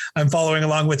that I'm following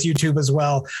along with YouTube as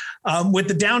well. With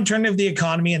the downturn of the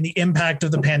economy and the impact of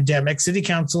the pandemic, City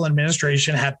Council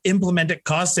administration have implemented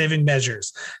cost-saving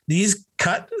measures. These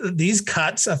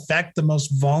cuts affect the most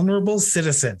vulnerable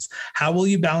citizens. How will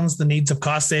you balance the needs of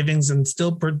cost savings and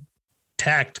still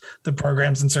protect the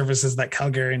programs and services that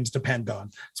Calgarians depend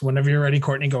on? So whenever you're ready,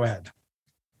 Courtney, go ahead.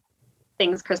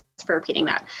 Thanks, Chris, for repeating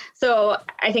that. So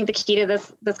I think the key to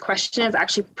this question is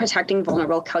actually protecting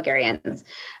vulnerable Calgarians.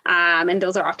 And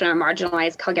those are often our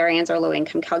marginalized Calgarians or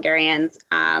low-income Calgarians.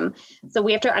 So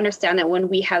we have to understand that when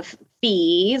we have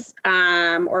fees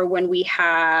or when we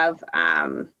have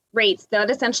rates,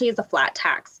 that essentially is a flat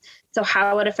tax. So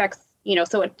how it affects,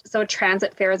 so a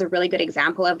transit fare is a really good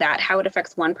example of that. How it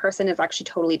affects one person is actually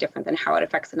totally different than how it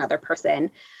affects another person.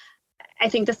 I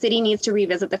think the city needs to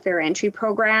revisit the fair entry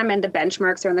program and the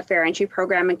benchmarks around the fair entry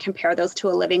program and compare those to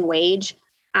a living wage.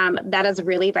 That is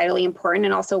really vitally important,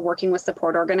 and also working with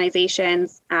support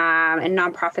organizations and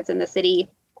nonprofits in the city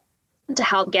to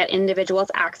help get individuals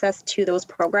access to those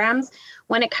programs.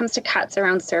 When it comes to cuts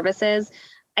around services,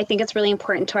 I think it's really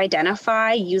important to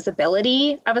identify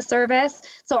usability of a service.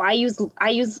 So I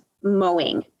use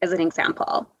mowing as an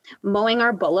example. Mowing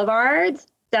our boulevards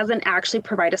doesn't actually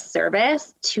provide a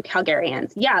service to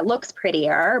Calgarians. Yeah, it looks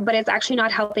prettier, but it's actually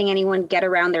not helping anyone get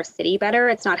around their city better.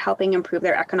 It's not helping improve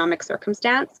their economic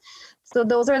circumstance. So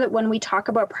those are when we talk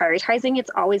about prioritizing,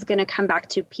 it's always going to come back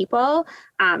to people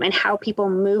and how people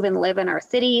move and live in our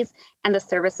cities and the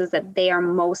services that they are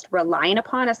most reliant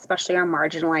upon, especially our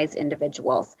marginalized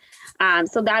individuals.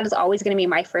 So that is always going to be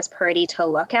my first priority to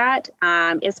look at,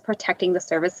 is protecting the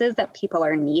services that people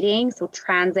are needing. So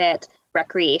transit,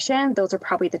 recreation, those are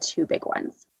probably the two big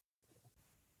ones.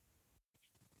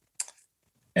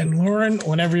 And Lauren,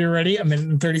 whenever you're ready, a minute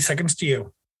and 30 seconds to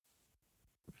you.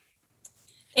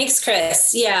 Thanks,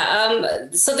 Chris. Yeah.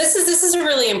 So this is a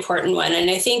really important one. And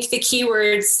I think the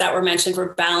keywords that were mentioned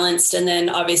were balanced and then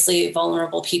obviously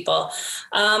vulnerable people.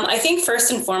 I think first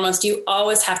and foremost, you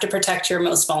always have to protect your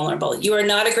most vulnerable. You are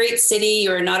not a great city.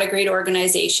 You are not a great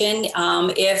organization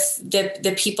if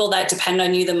the people that depend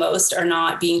on you the most are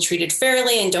not being treated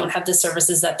fairly and don't have the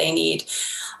services that they need.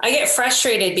 I get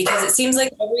frustrated because it seems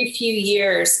like every few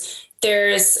years,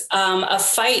 there's a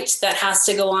fight that has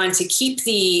to go on to keep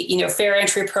the, fair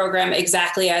entry program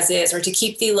exactly as is, or to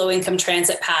keep the low income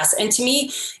transit pass. And to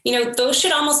me, those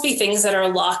should almost be things that are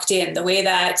locked in the way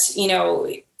that,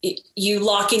 you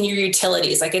lock in your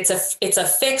utilities. Like it's a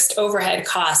fixed overhead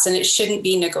cost and it shouldn't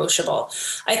be negotiable.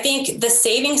 I think the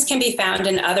savings can be found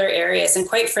in other areas. And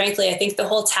quite frankly, I think the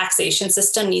whole taxation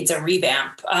system needs a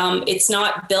revamp. It's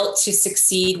not built to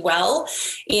succeed well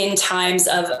in times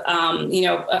of,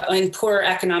 in poor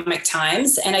economic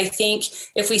times. And I think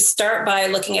if we start by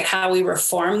looking at how we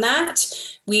reform that,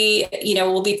 we,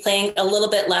 will be playing a little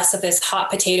bit less of this hot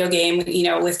potato game,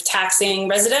 with taxing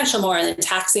residential more and then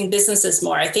taxing businesses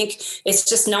more. I think it's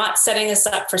just not setting us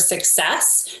up for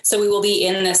success. So we will be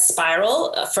in this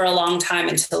spiral for a long time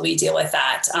until we deal with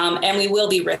that. And we will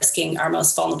be risking our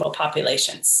most vulnerable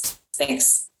populations.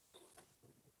 Thanks.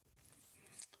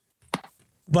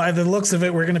 By the looks of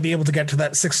it, we're going to be able to get to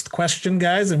that sixth question,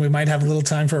 guys, and we might have a little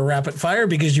time for a rapid fire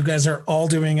because you guys are all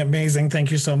doing amazing.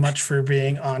 Thank you so much for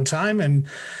being on time and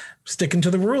sticking to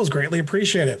the rules. Greatly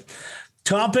appreciate it.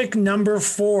 Topic number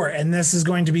 4, and this is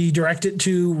going to be directed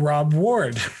to Rob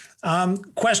Ward.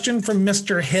 Question from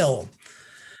Mr. Hill.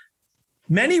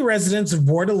 Many residents of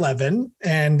Ward 11,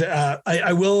 and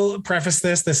I will preface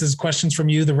this. This is questions from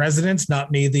you, the residents, not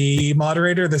me, the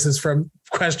moderator. This is from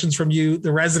questions from you,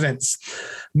 the residents.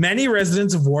 Many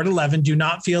residents of Ward 11 do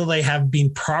not feel they have been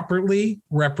properly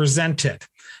represented.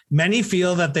 Many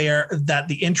feel that that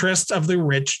the interests of the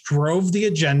rich drove the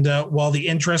agenda while the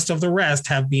interests of the rest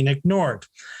have been ignored.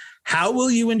 How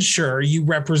will you ensure you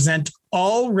represent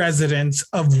all residents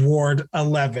of Ward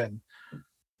 11?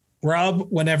 Rob,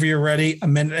 whenever you're ready, a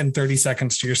minute and 30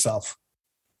 seconds to yourself.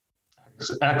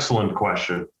 Excellent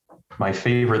question. My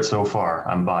favorite so far.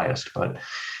 I'm biased, but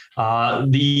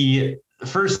the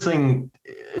first thing,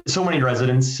 so many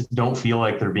residents don't feel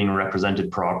like they're being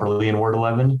represented properly in Ward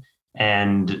 11.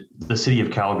 And the City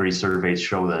of Calgary surveys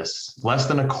show this. Less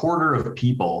than a quarter of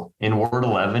people in Ward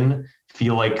 11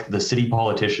 feel like the city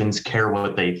politicians care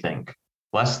what they think.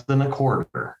 Less than a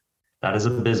quarter. That is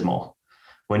abysmal.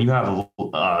 When you have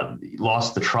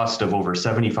lost the trust of over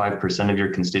 75% of your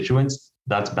constituents,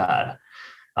 that's bad.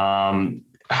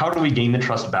 How do we gain the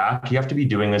trust back? You have to be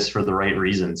doing this for the right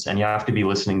reasons, and you have to be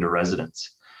listening to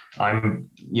residents. I'm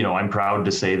proud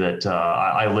to say that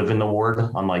I live in the ward,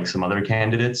 unlike some other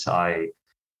candidates. I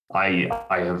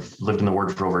have lived in the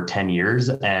ward for over 10 years,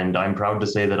 and I'm proud to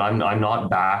say that I'm not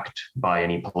backed by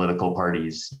any political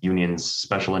parties, unions,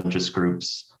 special interest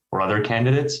groups, or other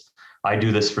candidates. I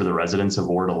do this for the residents of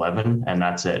Ward 11, and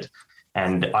that's it.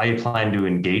 And I plan to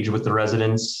engage with the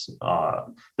residents.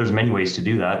 There's many ways to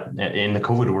do that. In the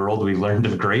COVID world, we've learned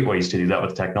of great ways to do that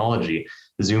with technology.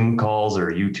 Zoom calls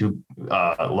or YouTube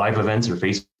live events or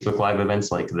Facebook live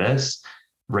events like this,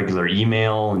 regular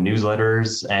email,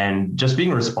 newsletters, and just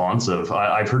being responsive.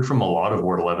 I've heard from a lot of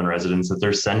Ward 11 residents that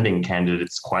they're sending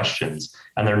candidates questions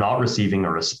and they're not receiving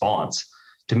a response.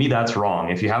 To me, that's wrong.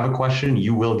 If you have a question,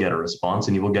 you will get a response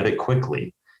and you will get it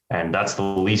quickly. And that's the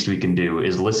least we can do,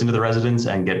 is listen to the residents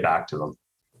and get back to them.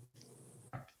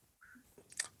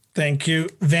 Thank you.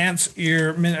 Vance,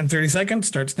 your minute and 30 seconds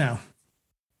starts now.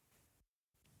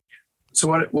 So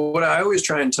what I always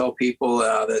try and tell people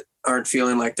that aren't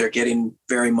feeling like they're getting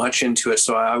very much into it.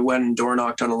 So I went and door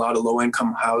knocked on a lot of low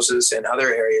income houses in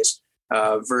other areas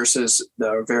versus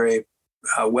the very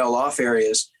well-off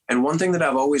areas. And one thing that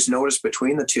I've always noticed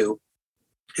between the two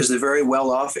is the very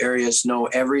well-off areas know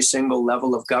every single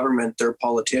level of government, their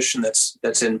politician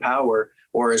that's in power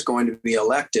or is going to be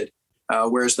elected.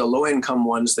 Whereas the low-income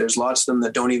ones, there's lots of them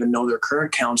that don't even know their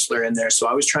current councillor in there. So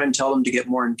I was trying to tell them to get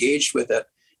more engaged with it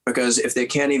because if they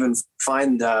can't even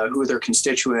find who their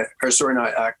constituent, or sorry,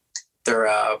 not their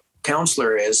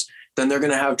counselor is, then they're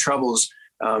going to have troubles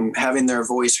having their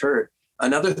voice heard.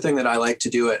 Another thing that I like to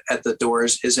do at the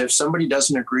doors is if somebody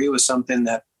doesn't agree with something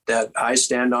that I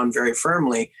stand on very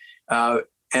firmly,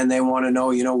 and they want to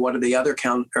know, what do the other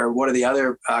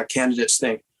candidates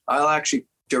think, I'll actually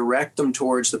direct them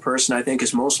towards the person I think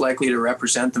is most likely to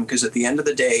represent them. Because at the end of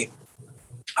the day,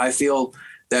 I feel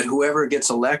that whoever gets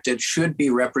elected should be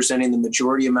representing the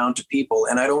majority amount of people.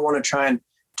 And I don't want to try and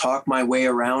talk my way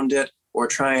around it or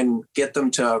try and get them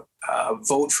to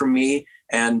vote for me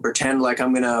and pretend like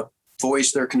I'm going to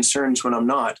voice their concerns when I'm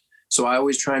not. So I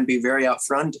always try and be very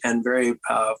upfront and very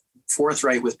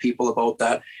forthright with people about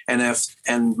that.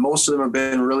 And most of them have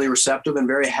been really receptive and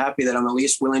very happy that I'm at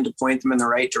least willing to point them in the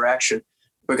right direction.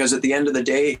 Because at the end of the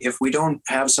day, if we don't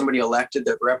have somebody elected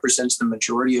that represents the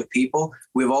majority of people,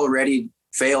 we've already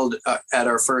failed at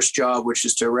our first job, which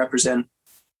is to represent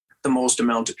the most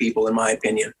amount of people, in my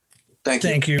opinion.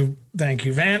 Thank you. Thank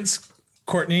you, Vance.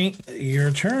 Courtney,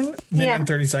 your turn. And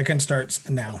 30 seconds starts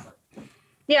now.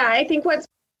 Yeah, I think what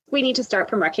we need to start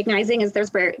from recognizing is there's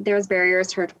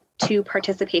barriers to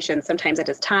participation. Sometimes it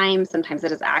is time, sometimes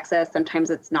it is access, sometimes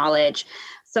it's knowledge.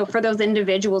 So for those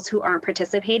individuals who aren't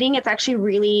participating, it's actually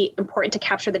really important to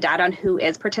capture the data on who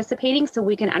is participating so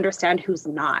we can understand who's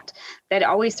not. That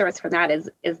always starts from that is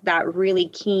that really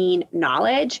keen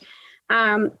knowledge.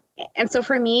 And so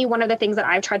for me, one of the things that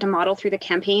I've tried to model through the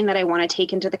campaign that I want to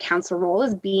take into the council role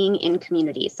is being in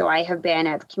community. So I have been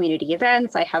at community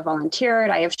events, I have volunteered,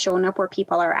 I have shown up where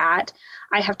people are at.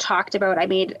 I have talked about, I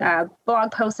made a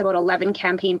blog post about 11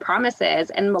 campaign promises,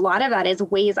 and a lot of that is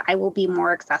ways I will be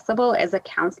more accessible as a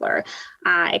counselor.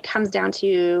 It comes down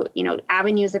to,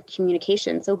 avenues of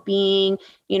communication. So being,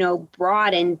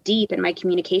 broad and deep in my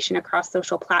communication across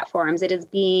social platforms. It is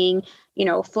being,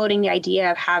 floating the idea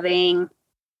of having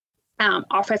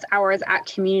office hours at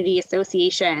community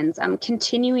associations,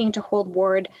 continuing to hold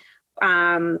ward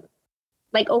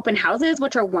like open houses,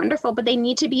 which are wonderful, but they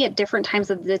need to be at different times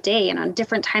of the day and on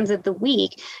different times of the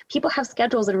week. People have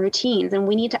schedules and routines, and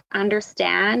we need to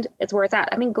understand it's where it's at.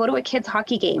 I mean, go to a kid's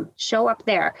hockey game, show up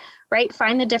there, right?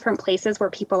 Find the different places where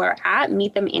people are at,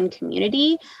 meet them in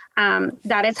community.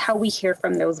 That is how we hear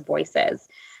from those voices.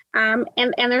 And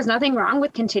there's nothing wrong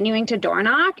with continuing to door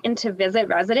knock and to visit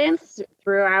residents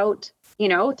throughout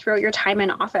your time in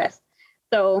office.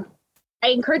 So I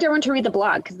encourage everyone to read the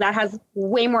blog because that has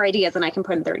way more ideas than I can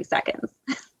put in 30 seconds.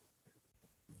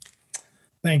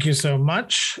 Thank you so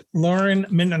much. Lauren,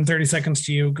 minute and 30 seconds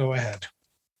to you. Go ahead.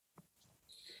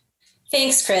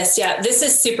 Thanks, Chris. Yeah, this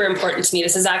is super important to me.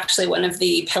 This is actually one of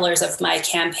the pillars of my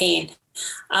campaign.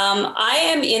 I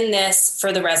am in this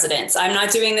for the residents. I'm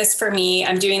not doing this for me.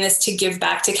 I'm doing this to give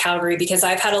back to Calgary because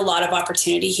I've had a lot of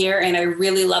opportunity here and I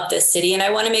really love this city and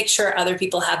I want to make sure other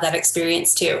people have that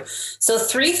experience too. So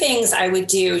 3 things I would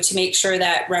do to make sure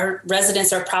that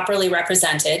residents are properly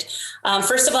represented.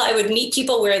 First of all, I would meet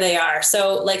people where they are.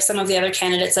 So like some of the other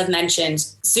candidates have mentioned,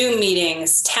 Zoom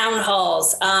meetings, town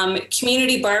halls,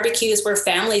 community barbecues where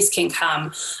families can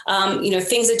come,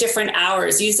 things at different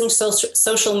hours, using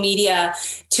social media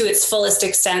to its fullest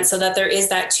extent so that there is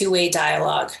that two-way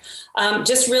dialogue.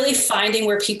 Just really finding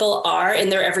where people are in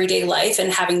their everyday life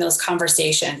and having those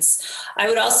conversations. I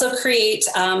would also create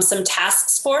some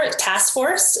task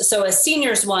force. So a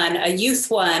seniors one, a youth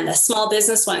one, a small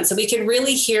business one. So we could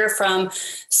really hear from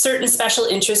certain special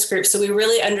interest groups. So we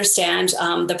really understand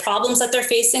the problems that they're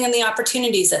facing and the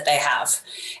opportunities that they have.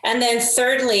 And then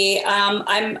thirdly,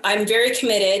 I'm very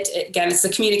committed, again, it's the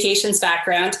communications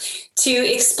background, to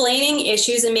explaining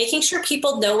issues and making sure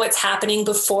people know what's happening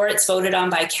before it's voted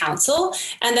on by council.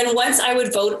 And then once I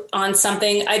would vote on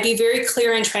something, I'd be very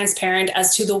clear and transparent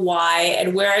as to the why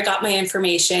and where I got my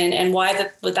information and why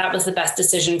that was the best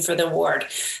decision for the ward.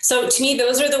 So to me,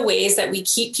 those are the ways that we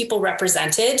keep people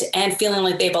represented and feeling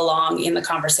like they belong in the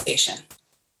conversation.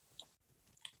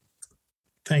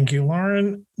 Thank you,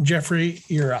 Lauren. Jeffrey,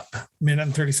 you're up. Minute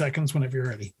and 30 seconds whenever you're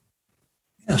ready.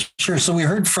 Yeah, sure. So we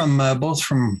heard from both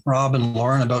from Rob and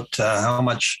Lauren about how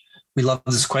much we love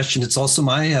this question. It's also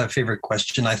my favorite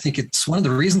question. I think it's one of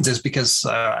the reasons is because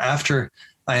after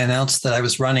I announced that I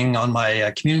was running on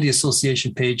my community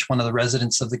association page, one of the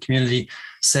residents of the community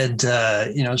said,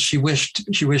 she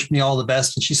wished me all the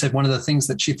best. And she said one of the things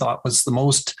that she thought was the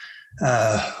most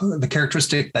the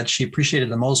characteristic that she appreciated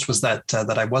the most was that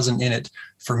I wasn't in it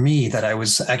for me, that I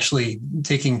was actually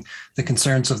taking the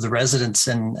concerns of the residents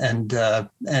and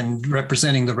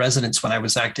representing the residents when I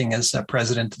was acting as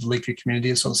president of the Lakeview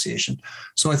Community Association.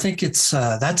 So I think it's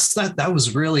that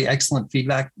was really excellent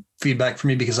feedback feedback from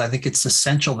me, because I think it's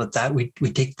essential that we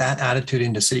take that attitude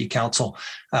into City Council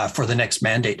for the next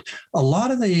mandate. A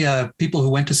lot of the people who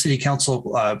went to City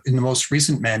Council in the most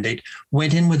recent mandate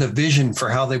went in with a vision for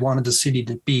how they wanted the city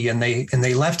to be, and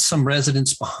they left some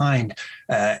residents behind.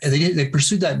 They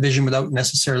pursued that vision without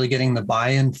necessarily getting the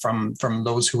buy-in from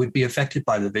those who would be affected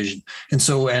by the vision. And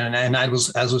so, and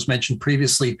as was mentioned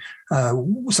previously,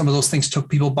 some of those things took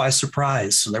people by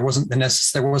surprise. So there wasn't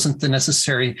the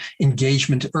necessary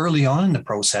engagement early on in the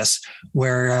process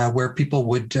where people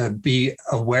would be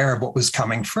aware of what was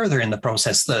coming further in the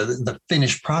process. The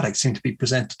finished product seemed to be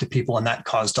presented to people, and that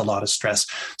caused a lot of stress.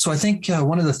 So I think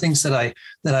one of the things that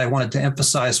I wanted to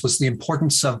emphasize was the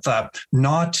importance of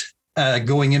not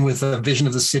going in with a vision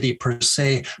of the city per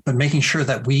se, but making sure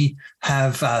that we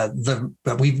have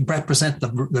that we represent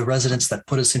the residents that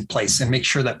put us in place, and make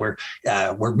sure that we're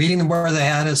meeting them where they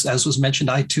at. As was mentioned,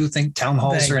 I too think town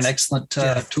halls are an excellent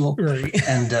tool. Right.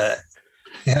 And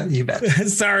yeah, you bet.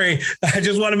 Sorry, I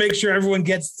just want to make sure everyone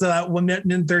gets 1 minute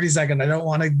and 30 seconds. I don't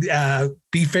want to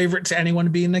be favorite to anyone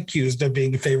being accused of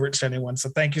being a favorite to anyone. So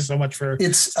thank you so much for.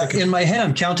 It's in my head.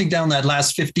 I'm counting down that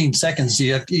last 15 seconds.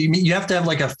 You have to have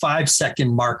like a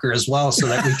 5-second marker as well, so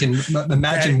that we can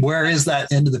imagine where is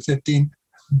that end of the 15.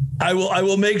 I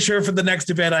will make sure for the next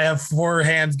debate I have 4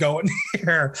 hands going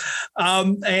here.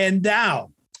 And now,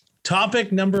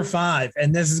 topic number 5,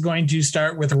 and this is going to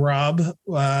start with Rob.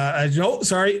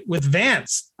 With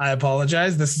Vance. I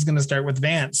apologize. This is going to start with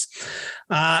Vance.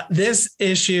 This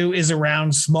issue is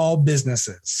around small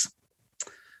businesses.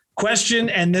 Question,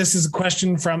 and this is a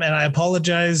question from, and I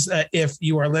apologize if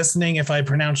you are listening if I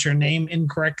pronounce your name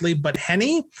incorrectly, but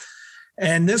Henny.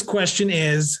 And this question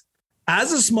is,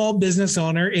 as a small business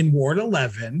owner in Ward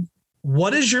 11,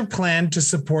 what is your plan to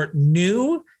support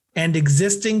new and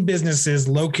existing businesses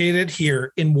located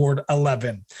here in Ward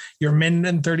 11? Your minute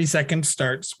and 30 seconds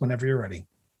starts whenever you're ready.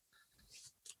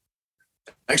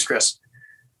 Thanks, Chris.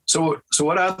 So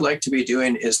what I'd like to be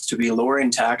doing is to be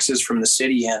lowering taxes from the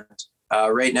city end.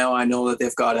 Right now, I know that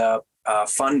they've got a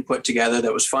fund put together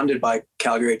that was funded by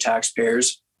Calgary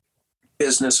taxpayers,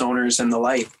 business owners, and the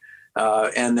like.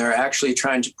 And they're actually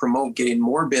trying to promote getting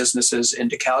more businesses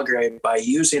into Calgary by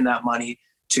using that money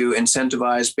to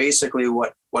incentivize basically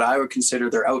what I would consider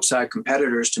their outside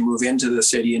competitors to move into the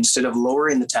city, instead of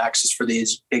lowering the taxes for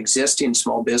these existing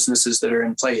small businesses that are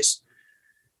in place.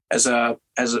 As a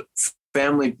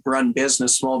family-run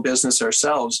business, small business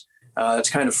ourselves, it's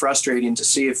kind of frustrating to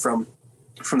see it from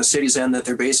the city's end that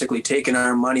they're basically taking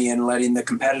our money and letting the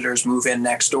competitors move in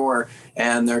next door,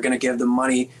 and they're going to give them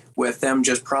money with them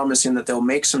just promising that they'll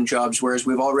make some jobs, whereas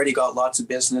we've already got lots of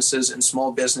businesses and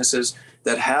small businesses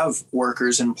that have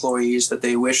workers, employees that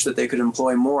they wish that they could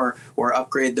employ more or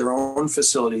upgrade their own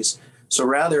facilities. So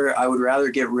I would rather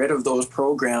get rid of those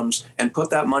programs and put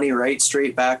that money right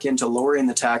straight back into lowering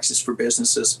the taxes for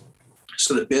businesses,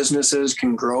 so that businesses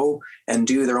can grow and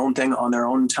do their own thing on their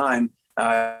own time,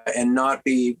 and not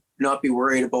be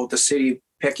worried about the city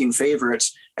picking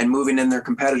favorites and moving in their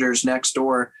competitors next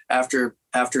door after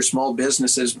small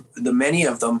businesses. Many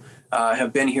of them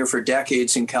have been here for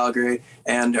decades in Calgary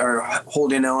and are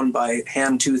holding on by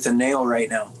hand, tooth, and nail right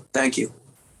now. Thank you.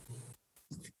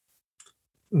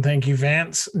 Thank you,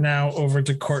 Vance. Now over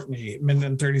to Courtney. Minute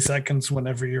and 30 seconds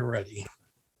whenever you're ready.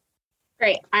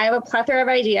 Great. I have a plethora of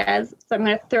ideas, so I'm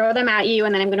going to throw them at you,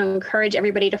 and then I'm going to encourage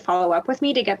everybody to follow up with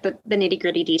me to get the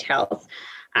nitty-gritty details.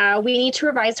 We need to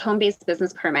revise home-based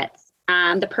business permits.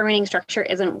 The permitting structure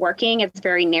isn't working. It's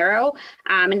very narrow,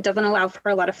 and doesn't allow for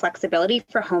a lot of flexibility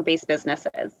for home-based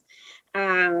businesses.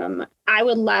 I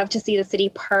would love to see the city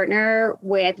partner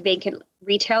with vacant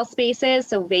retail spaces,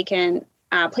 so vacant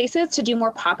places, to do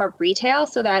more pop-up retail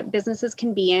so that businesses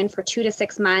can be in for 2 to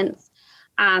 6 months.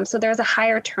 So there's a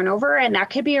higher turnover, and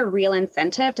that could be a real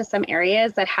incentive to some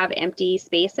areas that have empty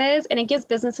spaces, and it gives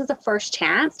businesses a first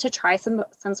chance to try some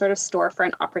sort of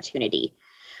storefront opportunity.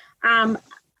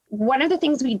 One of the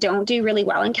things we don't do really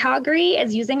well in Calgary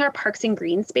is using our parks and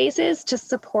green spaces to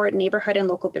support neighborhood and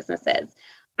local businesses.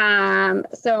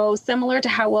 So similar to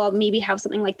how we'll maybe have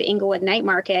something like the Inglewood Night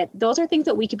Market, those are things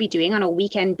that we could be doing on a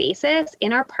weekend basis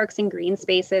in our parks and green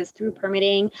spaces through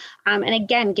permitting. And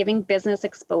again, giving business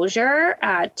exposure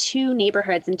to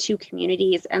neighborhoods and to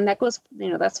communities. And that goes,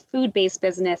 that's food-based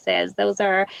businesses. Those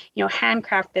are,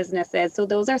 handcraft businesses. So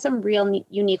those are some real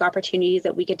unique opportunities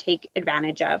that we could take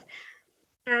advantage of.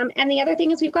 And the other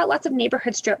thing is we've got lots of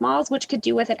neighborhood strip malls, which could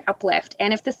do with an uplift.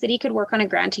 And if the city could work on a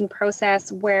granting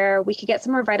process where we could get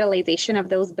some revitalization of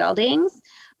those buildings,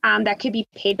 that could be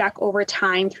paid back over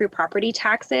time through property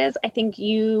taxes, I think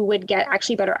you would get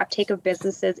actually better uptake of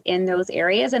businesses in those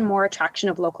areas and more attraction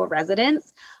of local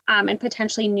residents, and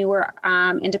potentially newer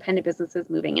independent businesses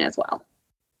moving in as well.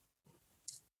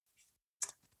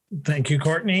 Thank you,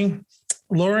 Courtney.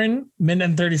 Lauren, minute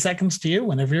and 30 seconds to you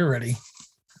whenever you're ready.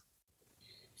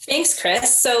 Thanks,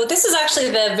 Chris. So this is actually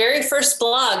the very first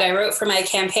blog I wrote for my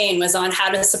campaign, was on how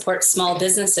to support small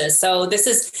businesses. So this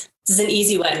is an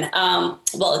easy one.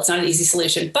 Well, it's not an easy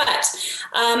solution, but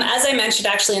as I mentioned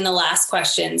actually in the last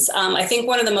questions, I think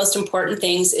one of the most important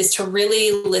things is to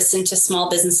really listen to small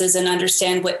businesses and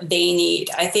understand what they need.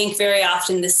 I think very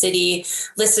often the city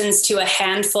listens to a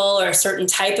handful or a certain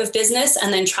type of business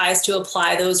and then tries to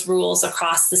apply those rules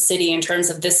across the city in terms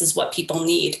of this is what people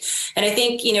need. And I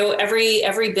think,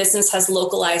 every business has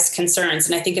localized concerns.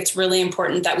 And I think it's really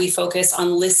important that we focus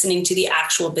on listening to the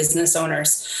actual business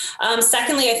owners.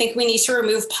 Secondly, I think we need to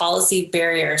remove policy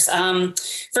barriers.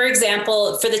 For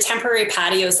example, for the temporary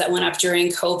patios that went up during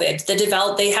COVID,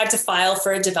 they had to file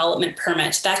for a development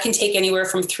permit. That can take anywhere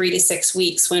from 3 to 6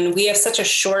 weeks. When we have such a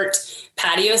short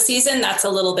patio season, that's a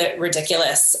little bit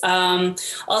ridiculous.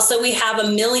 Also, we have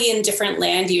a million different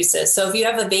land uses. So if you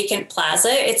have a vacant plaza,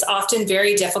 it's often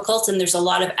very difficult and there's a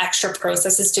lot of extra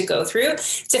processes to go through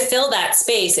to fill that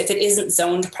space if it isn't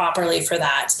zoned properly for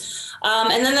that.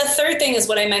 And then the third thing is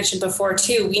what I mentioned before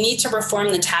too. We need to reform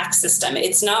the tax system.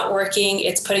 It's not working.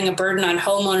 It's putting a burden on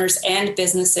homeowners and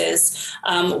businesses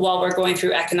while we're going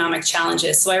through economic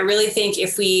challenges. So I really think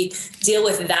if we deal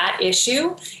with that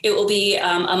issue, it will be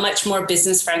a much more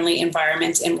business-friendly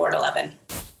environment in Ward 11.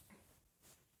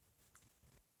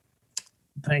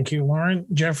 Thank you, Lauren.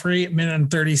 Jeffrey, minute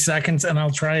and 30 seconds, and I'll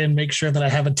try and make sure that I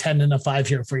have a 10 and a 5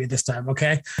 here for you this time,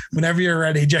 okay? Whenever you're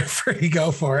ready, Jeffrey,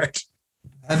 go for it.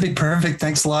 That'd be perfect.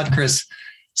 Thanks a lot, Chris.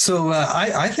 So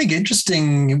I think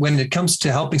interesting when it comes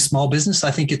to helping small business,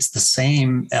 I think it's the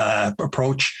same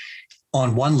approach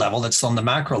on one level, that's on the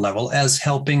macro level, as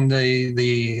helping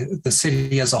the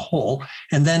city as a whole.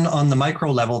 And then on the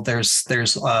micro level, there's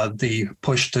the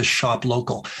push to shop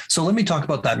local. So let me talk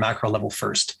about that macro level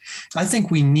first. I think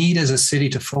we need as a city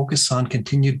to focus on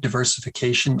continued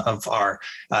diversification of our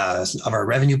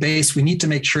revenue base. We need to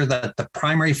make sure that the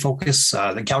primary focus,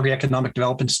 the Calgary Economic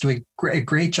Development is doing a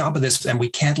great job of this, and we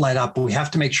can't let up. We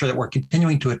have to make sure that we're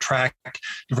continuing to attract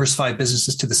diversified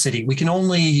businesses to the city. We can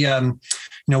only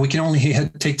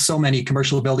take so many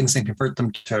commercial buildings and convert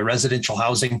them to residential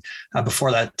housing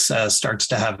before that starts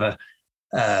to have a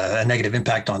negative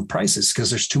impact on prices because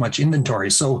there's too much inventory.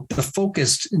 So the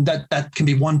focus, that can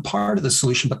be one part of the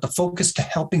solution, but the focus to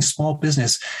helping small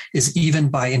business is even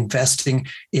by investing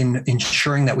in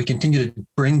ensuring that we continue to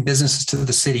bring businesses to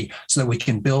the city so that we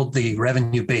can build the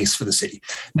revenue base for the city.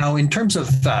 Now, in terms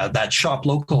of that shop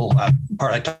local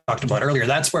part I talked about earlier,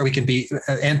 that's where we can be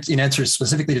in answer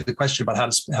specifically to the question about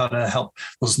how to help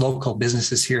those local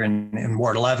businesses here in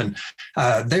Ward 11.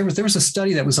 There was a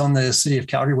study that was on the City of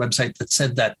Calgary website that said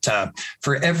that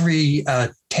for every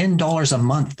 $10 a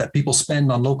month that people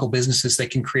spend on local businesses, they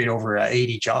can create over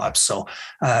 80 jobs. So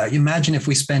you imagine if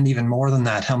we spend even more than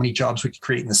that, how many jobs we could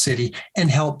create in the city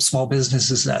and help small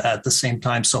businesses at the same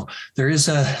time. So there is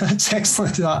it's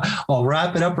excellent. I'll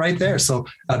wrap it up right there. So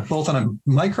both on a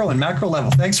micro and macro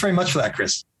level. Thanks very much for that,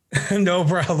 Chris. No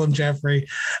problem, Jeffrey.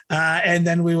 And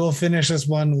then we will finish this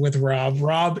one with Rob.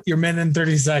 Rob, your minute and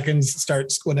 30 seconds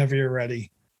starts whenever you're ready.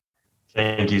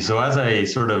 Thank you. So as I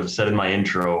sort of said in my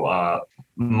intro,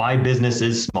 my business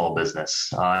is small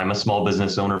business. I'm a small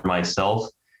business owner myself.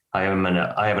 I have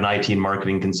an IT and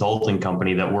marketing consulting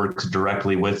company that works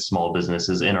directly with small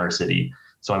businesses in our city.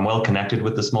 So I'm well connected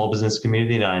with the small business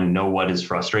community and I know what is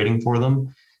frustrating for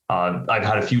them. I've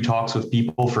had a few talks with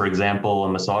people, for example, a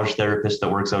massage therapist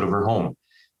that works out of her home.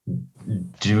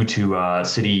 Due to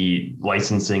city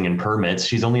licensing and permits,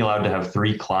 she's only allowed to have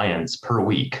 3 clients per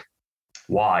week.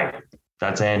 Why?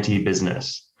 That's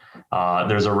anti-business.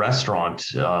 There's a restaurant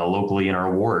locally in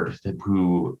our ward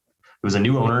who was a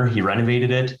new owner. He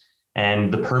renovated it,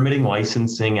 and the permitting,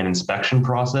 licensing, and inspection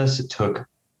process, it took,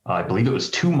 I believe it was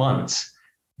 2 months.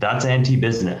 That's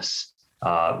anti-business.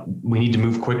 We need to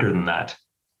move quicker than that.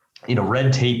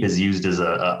 Red tape is used as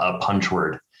a punch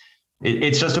word.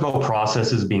 It's just about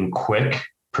processes being quick,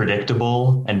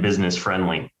 predictable, and business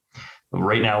friendly.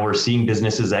 Right now, we're seeing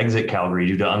businesses exit Calgary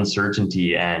due to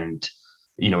uncertainty and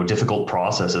difficult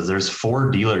processes. There's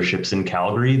 4 dealerships in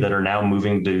Calgary that are now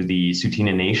moving to the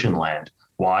Tsuut'ina Nation land.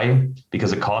 Why?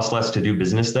 Because it costs less to do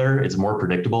business there. It's more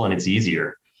predictable and it's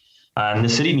easier. And the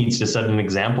city needs to set an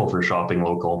example for shopping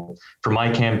local. For my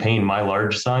campaign, my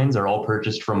large signs are all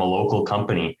purchased from a local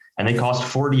company, and they cost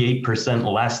 48%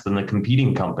 less than the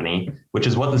competing company, which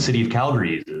is what the city of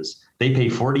Calgary uses. They pay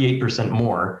 48%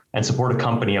 more and support a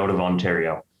company out of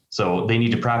Ontario. So they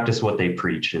need to practice what they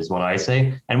preach, is what I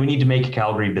say. And we need to make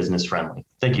Calgary business friendly.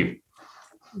 Thank you.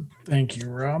 Thank you,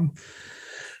 Rob.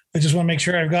 I just want to make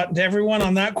sure I've gotten to everyone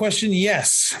on that question.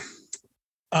 Yes.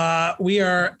 We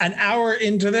are an hour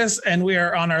into this and we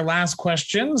are on our last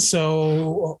question.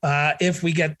 So if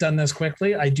we get done this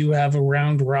quickly, I do have a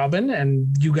round robin,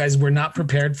 and you guys were not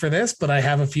prepared for this, but I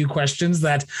have a few questions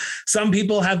that some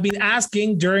people have been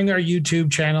asking during our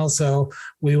YouTube channel. So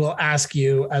we will ask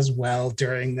you as well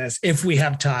during this if we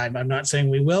have time. I'm not saying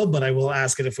we will, but I will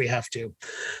ask it if we have to.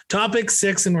 Topic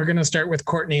 6, and we're going to start with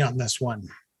Courtney on this one.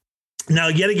 Now,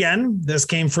 yet again, this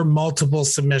came from multiple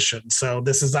submissions. So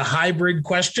this is a hybrid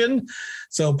question.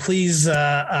 So please,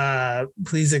 I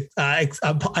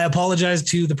apologize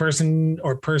to the person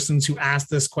or persons who asked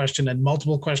this question and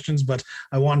multiple questions, but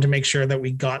I wanted to make sure that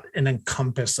we got an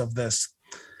encompass of this.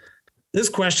 This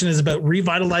question is about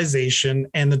revitalization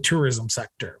and the tourism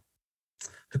sector.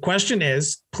 The question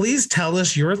is, please tell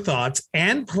us your thoughts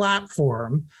and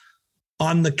platform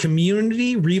on the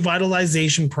community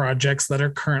revitalization projects that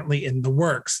are currently in the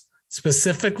works,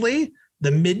 specifically the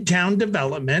Midtown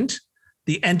development,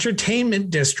 the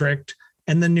entertainment district,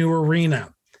 and the new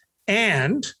arena.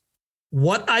 And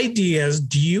what ideas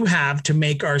do you have to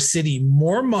make our city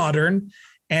more modern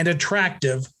and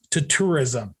attractive to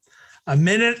tourism? 1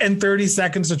 minute and 30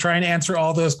 seconds to try and answer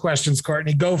all those questions,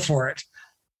 Courtney. Go for it.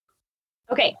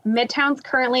 Okay, Midtown's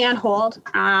currently on hold.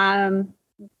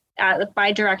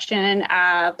 By direction,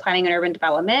 planning and urban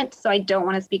development. So I don't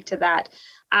want to speak to that.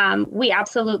 We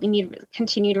absolutely need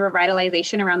continued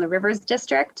revitalization around the Rivers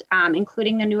District,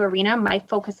 including the new arena. My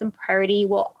focus and priority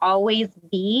will always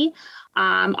be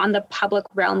on the public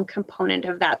realm component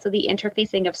of that. So the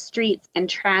interfacing of streets and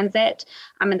transit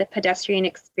and the pedestrian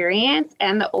experience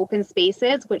and the open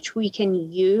spaces, which we can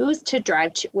use to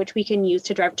drive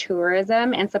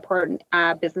tourism and support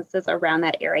businesses around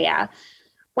that area.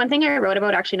 One thing I wrote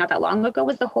about actually not that long ago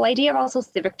was the whole idea of also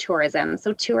civic tourism.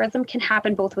 So tourism can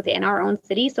happen both within our own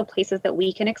city, so places that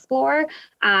we can explore,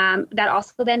 that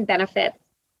also then benefit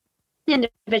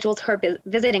individuals who are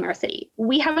visiting our city.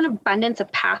 We have an abundance of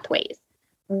pathways.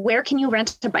 Where can you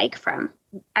rent a bike from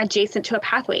adjacent to a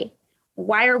pathway?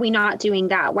 Why are we not doing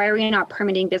that? Why are we not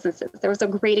permitting businesses? There was a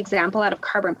great example out of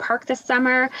Carbon Park this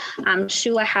summer.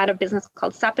 Shula had a business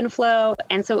called Sup and Flow.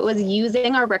 And so it was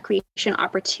using our recreation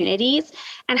opportunities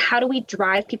and how do we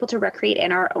drive people to recreate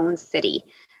in our own city?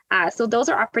 So those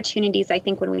are opportunities, I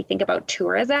think, when we think about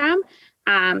tourism,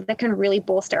 that can really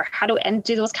bolster. And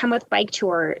do those come with bike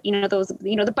tour?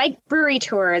 The bike brewery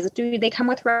tours, do they come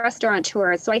with restaurant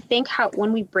tours? So I think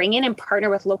when we bring in and partner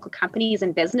with local companies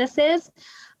and businesses,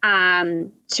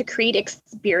 to create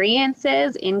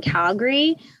experiences in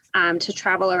Calgary to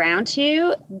travel around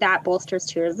to, that bolsters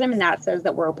tourism, and that says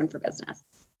that we're open for business.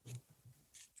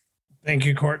 Thank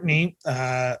you, Courtney.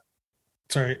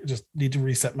 Sorry, just need to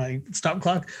reset my stop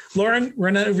clock. Lauren,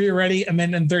 whenever you're ready, 1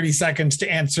 minute and 30 seconds to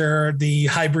answer the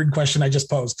hybrid question I just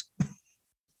posed.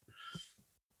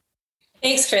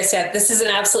 Thanks, Chris. Yeah, this is an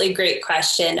absolutely great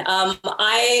question.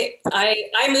 I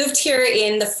moved here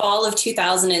in the fall of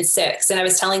 2006, and I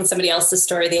was telling somebody else the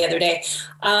story the other day.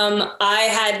 I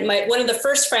had one of the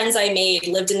first friends I made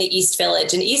lived in the East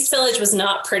Village, and East Village was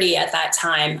not pretty at that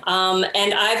time.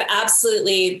 And I've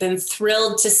absolutely been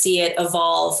thrilled to see it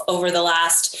evolve over the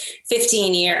last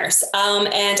 15 years.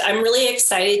 And I'm really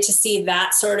excited to see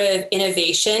that sort of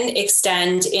innovation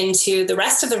extend into the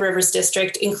rest of the Rivers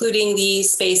District, including the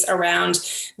space around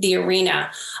the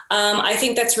arena. I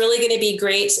think that's really going to be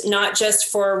great, not just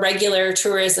for regular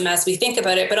tourism as we think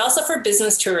about it, but also for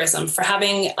business tourism, for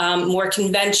having more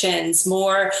conventions,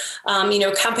 more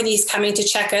companies coming to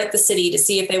check out the city to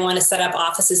see if they want to set up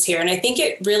offices here. And I think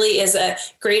it really is a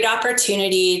great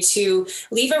opportunity to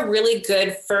leave a really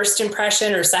good first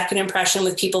impression or second impression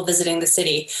with people visiting the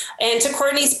city. And to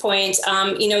Courtney's point,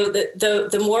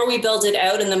 the more we build it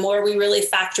out and the more we really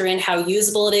factor in how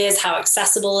usable it is, how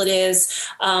accessible it is,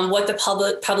 what the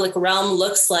public realm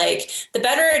looks like, the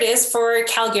better it is for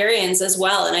Calgarians as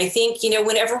well. And I think,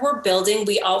 whenever we're building,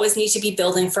 we always need to be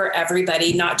building for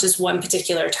everybody, not just one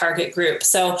particular target group.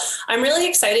 So I'm really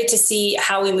excited to see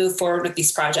how we move forward with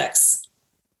these projects.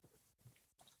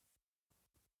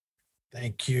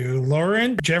 Thank you,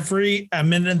 Lauren. Jeffrey, 1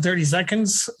 minute and 30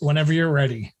 seconds, whenever you're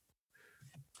ready.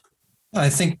 I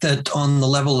think that on the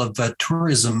level of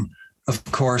tourism, of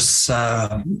course,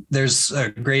 there's a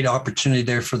great opportunity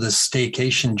there for the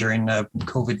staycation during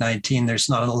COVID-19. There's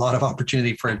not a lot of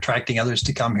opportunity for attracting others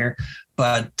to come here.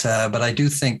 But I do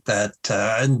think that,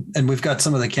 and we've got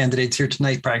some of the candidates here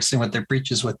tonight practicing what they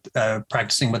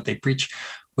preach,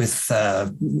 with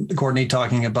Courtney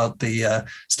talking about the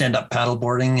stand-up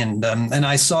paddleboarding, and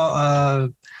I saw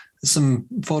some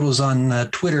photos on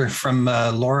Twitter from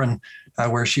Lauren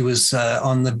where she was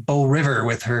on the Bow River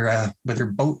with her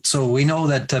boat. So we know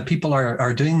that people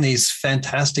are doing these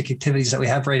fantastic activities that we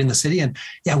have right in the city, and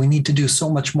yeah, we need to do so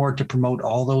much more to promote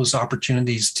all those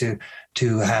opportunities to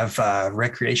have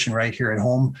recreation right here at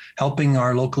home, helping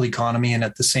our local economy, and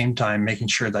at the same time making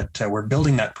sure that we're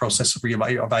building that process of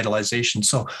revitalization.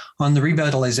 So on the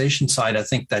revitalization side, I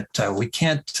think that we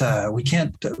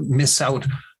can't miss out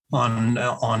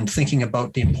on thinking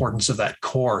about the importance of that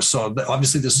core. So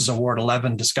obviously this is a Ward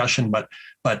 11 discussion, but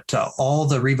all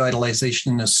the revitalization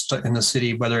in the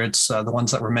city, whether it's the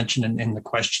ones that were mentioned in the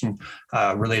question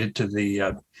related to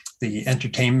the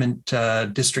entertainment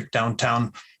district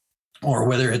downtown, or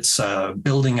whether it's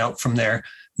building out from there.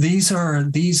 This is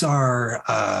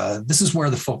where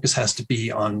the focus has to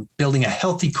be, on building a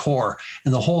healthy core,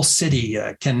 and the whole city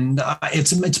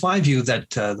it's my view that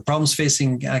the problems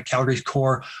facing Calgary's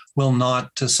core will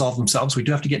not solve themselves. We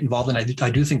do have to get involved, and I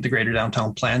do think the Greater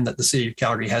Downtown Plan that the City of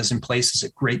Calgary has in place is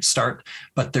a great start,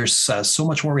 but there's so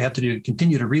much more we have to do to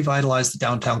continue to revitalize the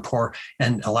downtown core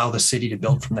and allow the city to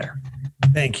build from there.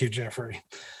 Thank you, Jeffrey.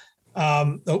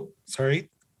 Sorry.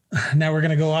 Now we're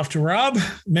going to go off to Rob.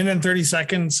 Minute and 30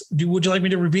 seconds. Would you like me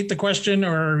to repeat the question,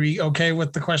 or are we okay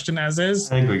with the question as is?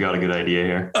 I think we got a good idea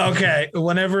here. Okay.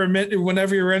 Whenever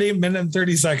you're ready, minute and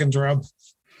 30 seconds, Rob.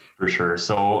 For sure.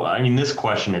 So, I mean, this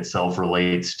question itself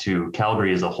relates to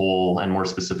Calgary as a whole, and more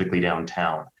specifically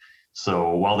downtown.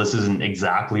 So while this isn't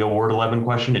exactly a Ward 11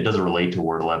 question, it does relate to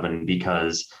Ward 11,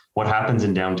 because what happens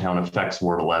in downtown affects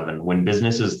Ward 11. When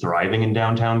business is thriving in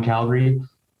downtown Calgary,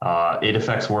 it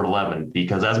affects Ward 11,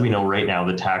 because as we know right now,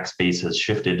 the tax base has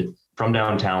shifted from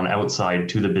downtown outside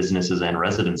to the businesses and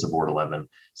residents of Ward 11.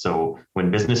 So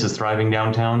when business is thriving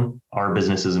downtown, our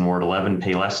businesses in Ward 11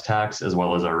 pay less tax, as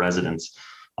well as our residents.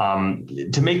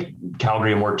 To make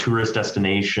Calgary a more tourist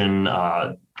destination,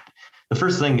 the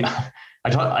first thing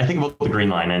I think about the Green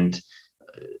Line, and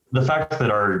the fact that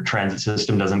our transit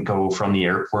system doesn't go from the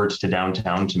airport to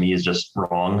downtown, to me, is just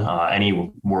wrong.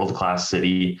 Any world-class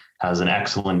city has an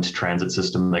excellent transit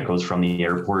system that goes from the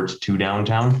airport to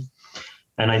downtown.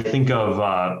 And I think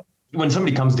of when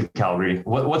somebody comes to Calgary,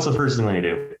 what's the first thing they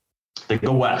do? They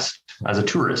go west, as a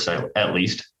tourist, at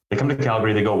least. They come to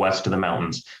Calgary, they go west to the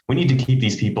mountains. We need to keep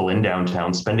these people in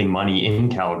downtown, spending money in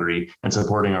Calgary and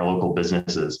supporting our local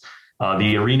businesses.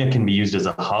 The arena can be used as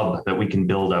a hub that we can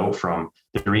build out from.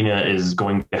 The arena is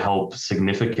going to help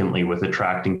significantly with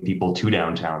attracting people to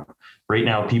downtown. Right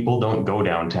now, people don't go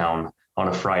downtown on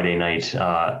a Friday night.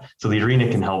 So the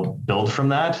arena can help build from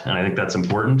that. And I think that's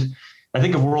important. I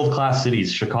think of world-class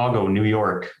cities, Chicago, New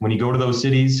York. When you go to those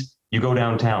cities, you go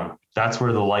downtown. That's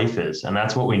where the life is. And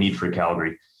that's what we need for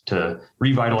Calgary, to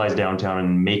revitalize downtown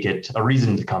and make it a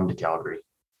reason to come to Calgary.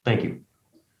 Thank you.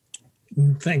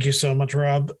 Thank you so much,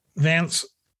 Rob. Vance,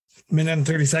 minute and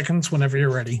 30 seconds whenever you're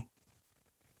ready.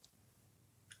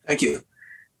 Thank you.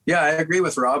 Yeah, I agree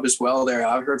with Rob as well there.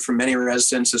 I've heard from many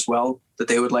residents as well that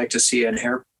they would like to see an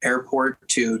airport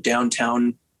to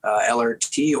downtown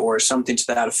LRT or something to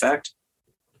that effect.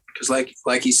 Because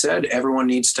like he said, everyone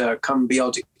needs to come be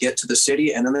able to get to the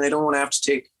city, and then they don't want to have to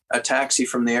take a taxi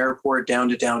from the airport down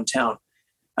to downtown.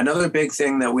 Another big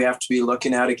thing that we have to be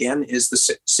looking at again is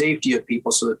the safety of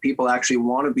people, so that people actually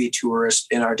want to be tourists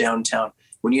in our downtown.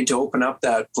 We need to open up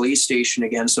that police station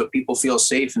again so that people feel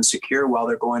safe and secure while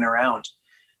they're going around.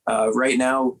 Right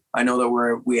now, I know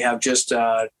that we have just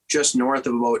north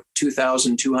of about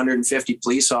 2,250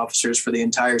 police officers for the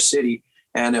entire city.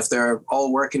 And if they're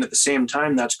all working at the same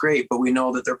time, that's great. But we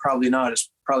know that they're probably not. It's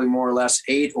probably more or less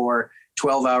 8 or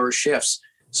 12-hour shifts.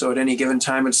 So at any given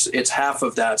time, it's half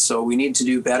of that. So we need to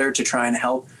do better to try and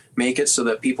help make it so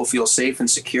that people feel safe and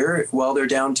secure while they're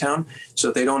downtown, so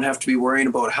that they don't have to be worrying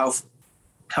about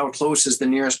how close is the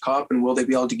nearest cop and will they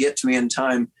be able to get to me in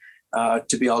time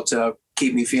to be able to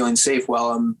keep me feeling safe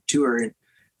while I'm touring.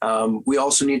 We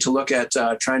also need to look at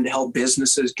trying to help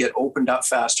businesses get opened up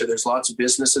faster. There's lots of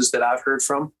businesses that I've heard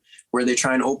from where they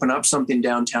try and open up something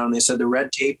downtown. They said the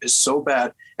red tape is so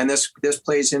bad. And this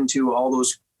plays into all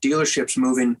those dealerships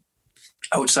moving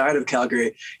outside of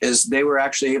Calgary, is they were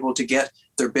actually able to get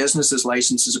their businesses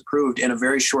licenses approved in a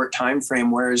very short time frame,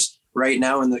 whereas right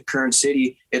now in the current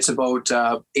city, it's about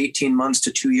 18 months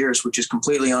to 2 years, which is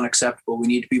completely unacceptable. We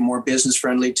need to be more business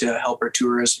friendly to help our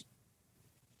tourism.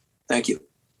 Thank you.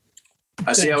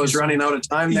 I see I was running out of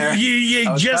time there.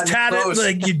 You just had it,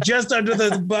 like you just under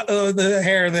the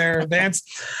hair there, Vance.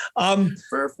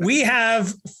 We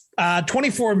have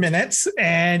 24 minutes.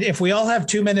 And if we all have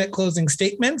 2-minute closing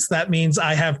statements, that means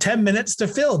I have 10 minutes to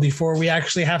fill before we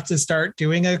actually have to start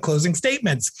doing a closing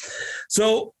statements.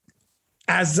 So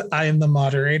as I am the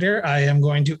moderator, I am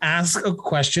going to ask a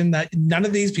question that none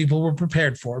of these people were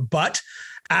prepared for. But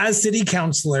as city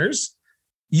councilors,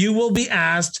 you will be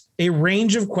asked a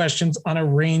range of questions on a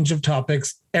range of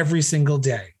topics every single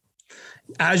day.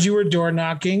 As you are door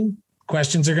knocking,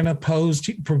 questions are going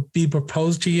to be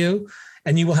proposed to you,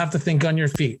 and you will have to think on your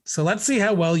feet. So let's see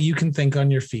how well you can think on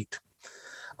your feet.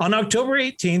 On October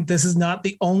 18th, this is not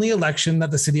the only election that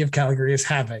the city of Calgary is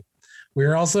having.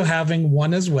 We're also having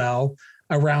one as well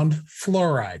around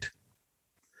fluoride.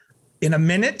 In a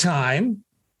minute time,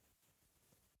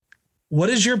 what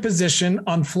is your position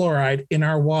on fluoride in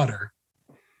our water?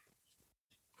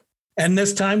 And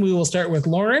this time we will start with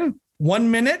Lauren.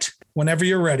 1 minute, whenever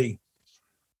you're ready.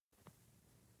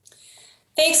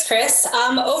 Thanks, Chris.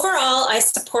 Overall, I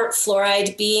support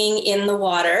fluoride being in the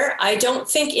water. I don't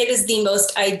think it is the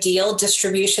most ideal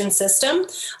distribution system.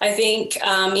 I think,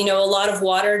 a lot of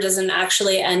water doesn't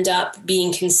actually end up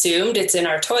being consumed. It's in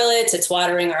our toilets, it's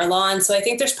watering our lawn. So I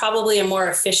think there's probably a more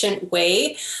efficient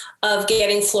way of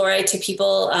getting fluoride to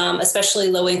people, especially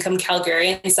low-income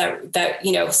Calgarians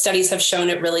that studies have shown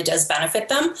it really does benefit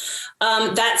them.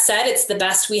 That said, it's the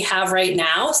best we have right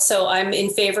now. So I'm in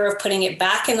favor of putting it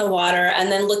back in the water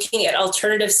and then looking at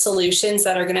alternative solutions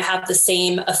that are going to have the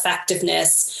same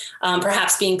effectiveness,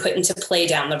 perhaps being put into play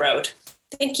down the road.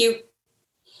 Thank you.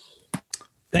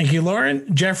 Thank you,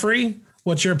 Lauren. Jeffrey,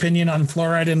 what's your opinion on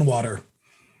fluoride in water?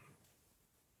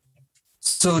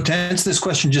 So to answer this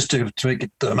question, just to make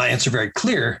my answer very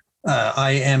clear,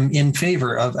 I am in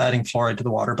favor of adding fluoride to the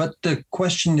water. But the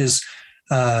question is,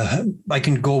 I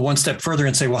can go one step further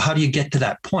and say, well, how do you get to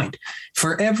that point?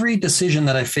 For every decision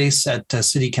that I face at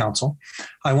City Council,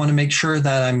 I want to make sure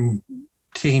that I'm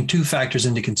taking two factors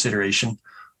into consideration.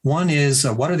 One is,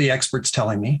 what are the experts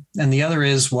telling me? And the other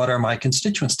is, what are my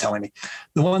constituents telling me?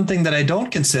 The one thing that I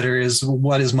don't consider is,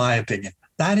 what is my opinion?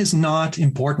 That is not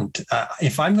important.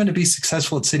 If I'm going to be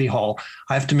successful at City Hall,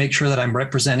 I have to make sure that I'm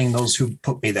representing those who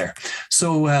put me there.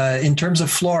 So in terms of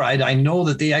fluoride, I know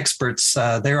that the experts,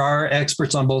 there are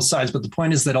experts on both sides, but the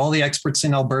point is that all the experts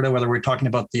in Alberta, whether we're talking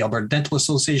about the Alberta Dental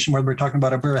Association, whether we're talking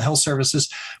about Alberta Health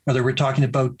Services, whether we're talking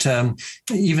about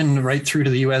even right through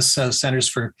to the U.S. Centers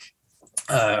for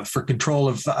control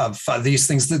of these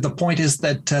things. The point is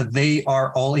that they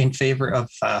are all in favor of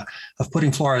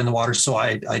putting fluoride in the water. So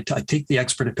I take the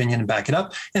expert opinion and back it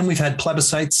up. And we've had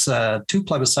plebiscites, 2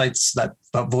 plebiscites that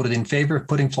voted in favor of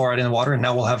putting fluoride in the water. And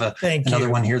now we'll have another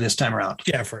one here this time around.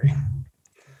 Jeffrey.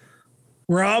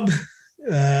 Rob,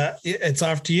 it's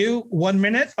off to you. 1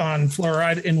 minute on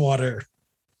fluoride in water.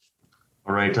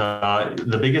 All right.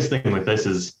 The biggest thing with this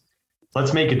is,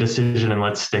 let's make a decision and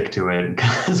let's stick to it,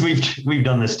 because we've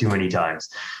done this too many times.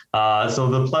 So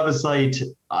the plebiscite,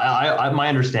 my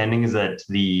understanding is that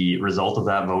the result of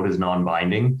that vote is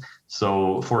non-binding.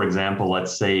 So for example,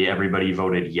 let's say everybody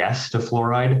voted yes to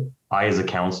fluoride. I, as a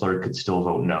councillor, could still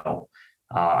vote no.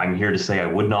 I'm here to say I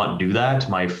would not do that.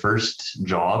 My first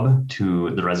job to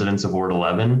the residents of Ward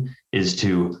 11 is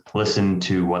to listen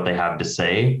to what they have to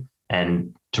say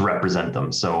and to represent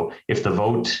them. So if the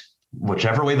vote,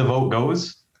 whichever way the vote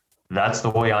goes, that's the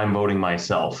way I'm voting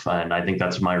myself. And I think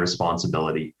that's my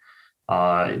responsibility.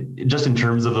 Just in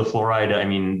terms of the fluoride, I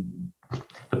mean,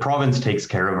 the province takes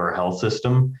care of our health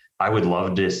system. I would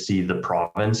love to see the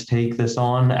province take this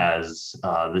on, as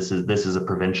this is a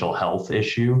provincial health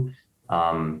issue.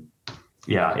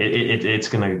 It's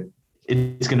going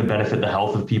to benefit the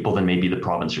health of people, then maybe the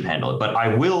province should handle it. But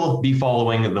I will be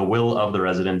following the will of the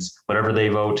residents. Whatever they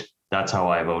vote, that's how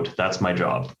I vote. That's my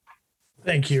job.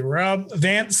 Thank you, Rob.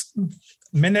 Vance,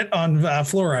 minute on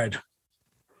fluoride.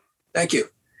 Thank you.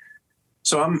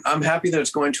 So I'm happy that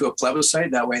it's going to a plebiscite.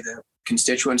 That way the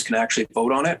constituents can actually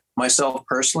vote on it. Myself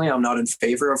personally, I'm not in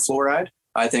favor of fluoride.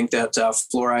 I think that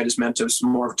fluoride is meant to be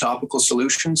more of a topical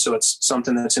solution. So it's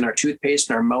something that's in our toothpaste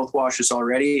and our mouthwashes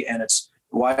already, and it's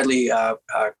widely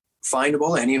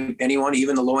findable. Anyone,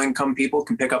 even the low-income people,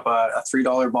 can pick up a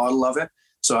 $3 bottle of it.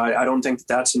 So I don't think that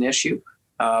that's an issue.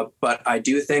 But I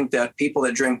do think that people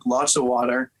that drink lots of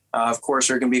water, of course,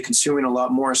 are going to be consuming a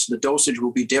lot more. So the dosage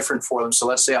will be different for them. So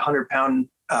let's say a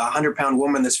 100-pound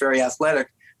woman that's very athletic,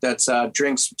 that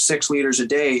drinks 6 liters a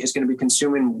day, is going to be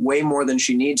consuming way more than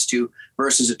she needs to,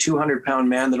 versus a 200-pound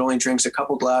man that only drinks a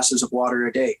couple glasses of water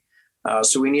a day.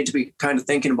 So we need to be kind of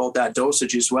thinking about that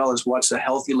dosage, as well as what's a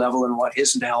healthy level and what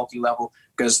isn't a healthy level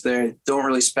because they don't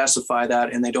really specify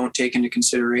that, and they don't take into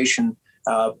consideration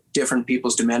different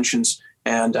people's dimensions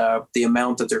and the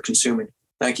amount that they're consuming.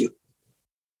 Thank you.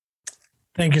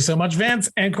 Thank you so much, Vance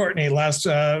and Courtney. Last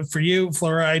for you,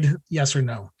 fluoride, yes or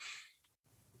no?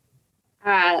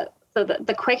 So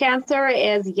the quick answer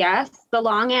is yes. The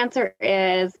long answer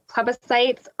is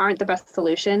plebiscites aren't the best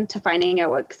solution to finding out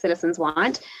what citizens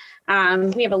want.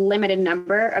 We have a limited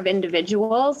number of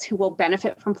individuals who will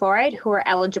benefit from fluoride who are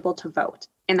eligible to vote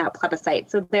in that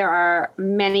plebiscite. So there are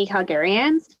many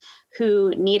Calgarians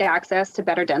who need access to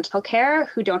better dental care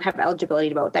who don't have eligibility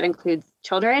to vote. That includes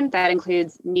children, that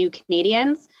includes new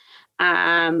Canadians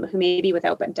who may be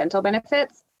without dental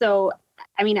benefits. So,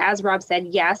 I mean, as Rob said,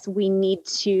 yes, we need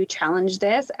to challenge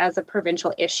this as a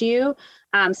provincial issue,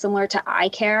 similar to eye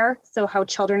care. So how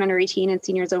children under 18 and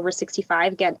seniors over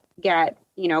 65 get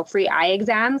free eye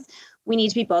exams. We need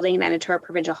to be building that into our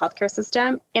provincial healthcare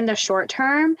system. In the short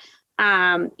term,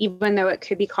 even though it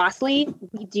could be costly,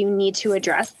 we do need to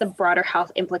address the broader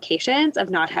health implications of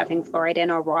not having fluoride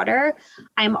in our water.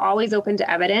 I'm always open to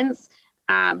evidence,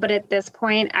 but at this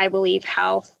point, I believe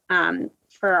health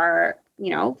for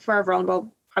our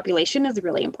vulnerable population is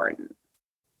really important.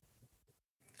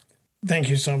 Thank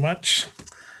you so much.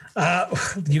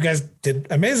 You guys did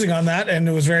amazing on that, and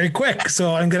it was very quick.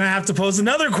 So I'm going to have to pose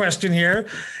another question here.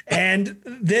 And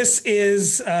this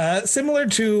is similar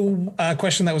to a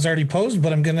question that was already posed,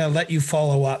 but I'm going to let you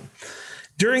follow up.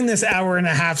 During this hour and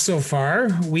a half so far,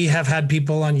 we have had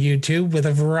people on YouTube with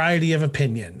a variety of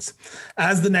opinions.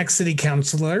 As the next city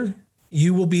councillor,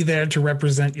 you will be there to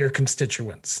represent your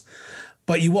constituents,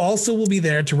 but you also will be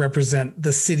there to represent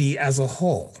the city as a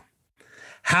whole.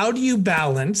 How do you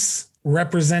balance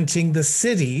representing the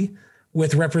city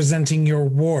with representing your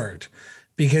ward?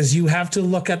 Because you have to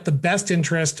look at the best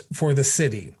interest for the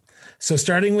city. So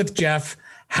starting with Jeff,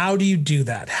 how do you do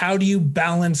that? How do you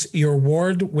balance your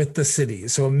ward with the city?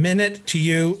 So a minute to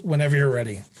you whenever you're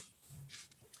ready.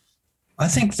 I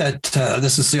think that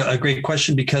this is a great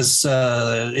question because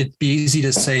it'd be easy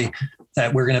to say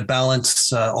that we're going to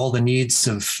balance all the needs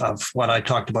of what I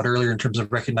talked about earlier in terms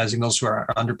of recognizing those who are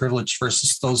underprivileged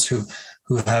versus those who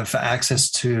have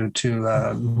access to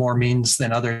more means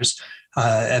than others,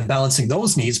 and balancing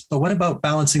those needs. But what about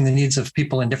balancing the needs of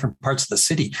people in different parts of the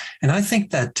city? And I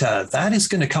think that that is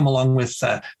going to come along with,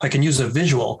 if I can use a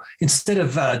visual, instead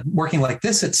of working like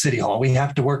this at City Hall, we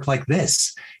have to work like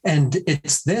this. And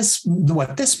it's this,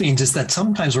 what this means is that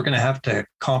sometimes we're going to have to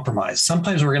compromise.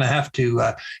 Sometimes we're going to have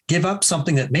to give up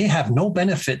something that may have no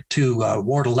benefit to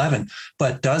Ward 11,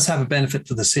 but does have a benefit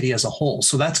for the city as a whole.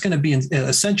 So that's going to be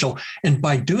essential. And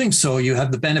by doing so, you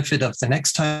have the benefit of the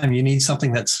next time you need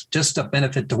something that's just a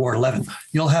benefit to Ward 11,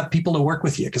 you'll have people to work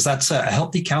with you, because that's a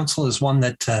healthy council is one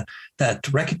that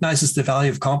recognizes the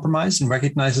value of compromise and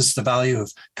recognizes the value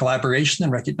of collaboration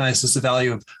and recognizes the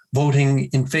value of voting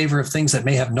in favor of things that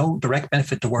may have no direct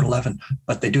benefit to Ward 11,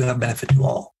 but they do have benefit to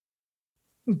all.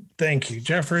 Thank you,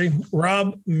 Jeffrey.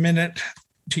 Rob, minute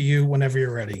to you whenever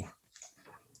you're ready.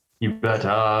 You bet.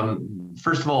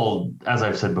 First of all, as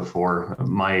I've said before,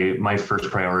 my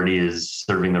first priority is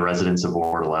serving the residents of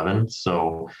Ward 11.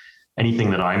 So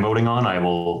anything that I'm voting on, I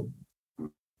will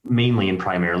mainly and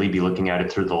primarily be looking at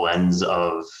it through the lens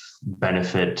of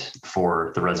benefit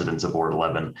for the residents of Ward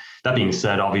 11. That being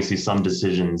said, obviously some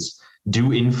decisions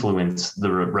do influence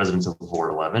the residents of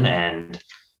Ward 11. And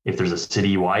if there's a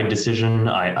citywide decision,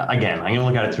 I'm going to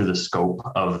look at it through the scope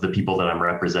of the people that I'm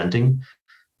representing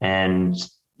and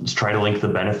just try to link the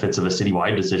benefits of a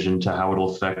citywide decision to how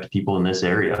it'll affect people in this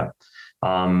area.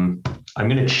 I'm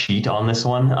going to cheat on this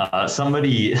one.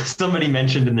 Somebody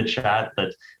mentioned in the chat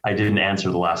that I didn't answer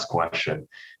the last question.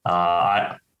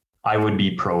 I would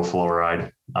be pro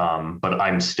fluoride, but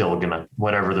I'm still going to,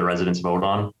 whatever the residents vote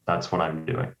on, that's what I'm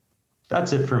doing.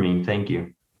 That's it for me. Thank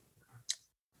you.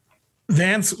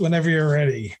 Vance, whenever you're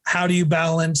ready, how do you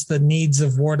balance the needs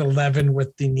of Ward 11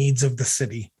 with the needs of the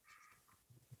city?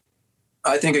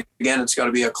 I think, again, it's got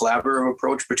to be a collaborative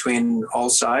approach between all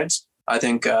sides. I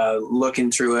think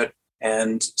looking through it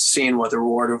and seeing what the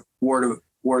Ward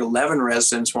 11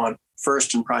 residents want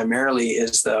first and primarily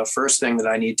is the first thing that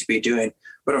I need to be doing.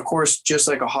 But of course, just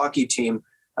like a hockey team,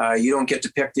 you don't get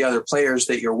to pick the other players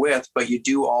that you're with, but you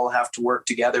do all have to work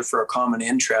together for a common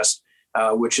interest,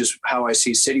 which is how I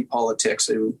see city politics.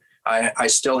 I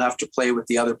still have to play with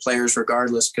the other players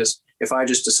regardless, because if I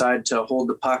just decide to hold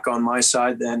the puck on my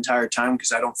side the entire time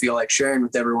because I don't feel like sharing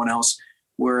with everyone else,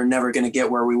 we're never going to get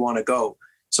where we want to go.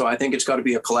 So I think it's got to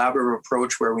be a collaborative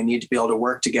approach where we need to be able to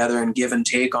work together and give and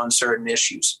take on certain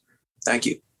issues. Thank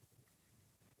you.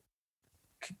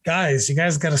 Guys, you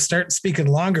guys got to start speaking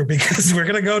longer because we're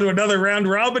going to go to another round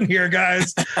robin here,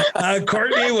 guys.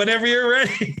 Courtney, whenever you're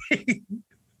ready.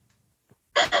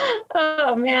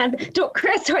 Oh man.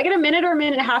 Chris, do I get a minute or a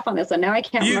minute and a half on this one? Now I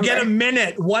can't remember. You get a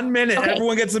minute, 1 minute. Okay.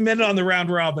 Everyone gets a minute on the round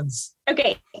robins.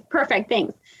 Okay, perfect.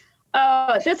 Thanks.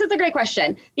 Oh, this is a great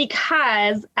question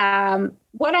because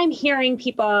what I'm hearing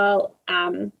people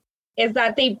is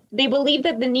that they believe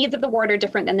that the needs of the ward are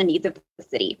different than the needs of the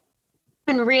city.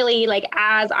 And really, like,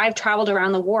 as I've traveled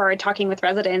around the ward, talking with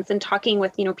residents and talking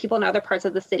with, people in other parts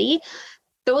of the city,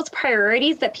 those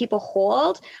priorities that people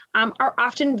hold are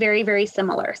often very, very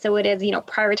similar. So it is,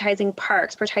 prioritizing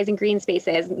parks, prioritizing green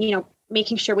spaces,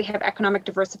 making sure we have economic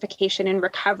diversification and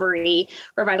recovery,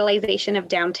 revitalization of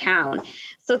downtown.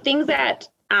 So things that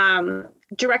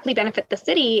directly benefit the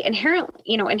city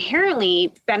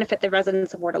inherently benefit the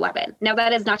residents of Ward 11. Now,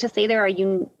 that is not to say there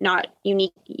are not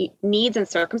unique needs and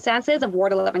circumstances of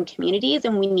Ward 11 communities,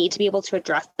 and we need to be able to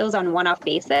address those on a one-off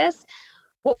basis.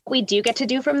 What we do get to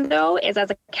do from, though, is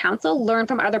as a council, learn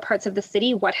from other parts of the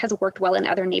city what has worked well in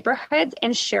other neighborhoods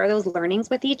and share those learnings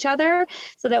with each other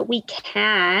so that we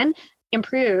can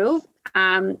improve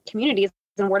communities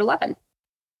in Ward 11.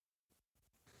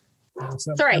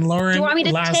 Awesome. Sorry, Lauren, do you want me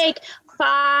to take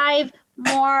 5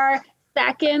 more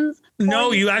seconds?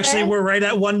 No, you actually were right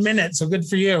at 1 minute. So good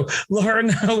for you.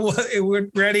 Lauren, we're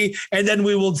ready. And then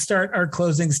we will start our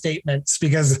closing statements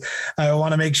because I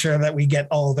want to make sure that we get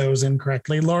all those in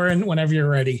correctly. Lauren, whenever you're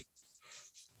ready.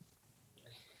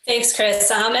 Thanks,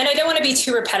 Chris. And I don't want to be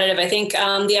too repetitive. I think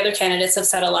the other candidates have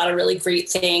said a lot of really great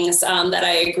things that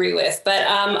I agree with. But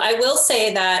I will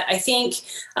say that I think,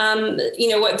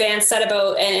 what Van said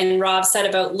about and Rob said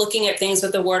about looking at things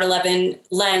with the Ward 11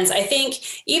 lens, I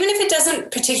think even if it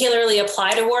doesn't particularly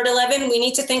apply to Ward 11, we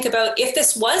need to think about if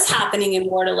this was happening in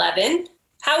Ward 11,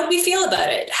 how would we feel about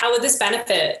it? How would this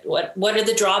benefit? What are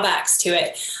the drawbacks to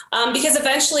it? Because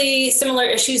eventually similar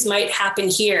issues might happen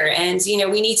here. And,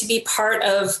 we need to be part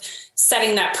of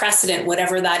setting that precedent,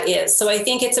 whatever that is. So I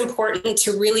think it's important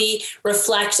to really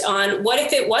reflect on what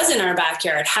if it was in our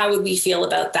backyard? How would we feel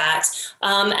about that?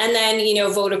 And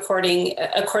then, vote according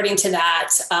to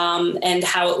that and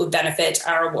how it would benefit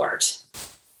our ward.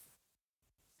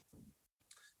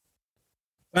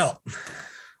 Well,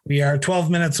 we are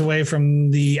 12 minutes away from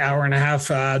the hour and a half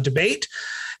debate,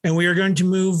 and we are going to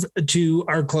move to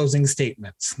our closing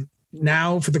statements.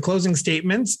 Now, for the closing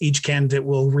statements, each candidate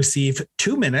will receive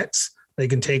 2 minutes. They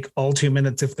can take all 2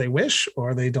 minutes if they wish,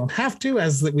 or they don't have to,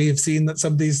 as we have seen that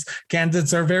some of these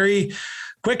candidates are very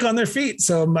quick on their feet,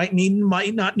 so might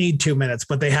not need 2 minutes,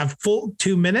 but they have full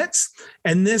 2 minutes.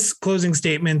 And this closing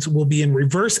statement will be in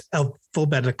reverse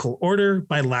alphabetical order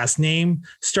by last name,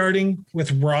 starting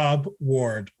with Rob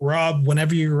Ward. Rob,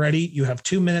 whenever you're ready, you have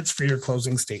 2 minutes for your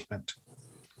closing statement.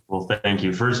 Well, thank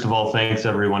you. First of all, thanks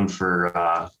everyone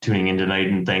for tuning in tonight,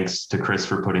 and thanks to Chris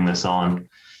for putting this on.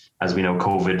 As we know,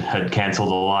 COVID had canceled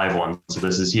a live one, so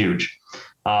this is huge.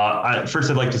 First,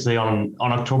 I'd like to say on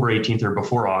October 18th or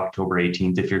before October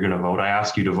 18th, if you're going to vote, I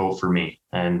ask you to vote for me.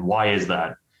 And why is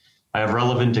that? I have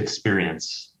relevant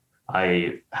experience.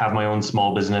 I have my own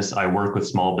small business. I work with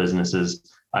small businesses.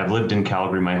 I've lived in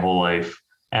Calgary my whole life,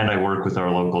 and I work with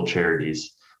our local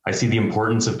charities. I see the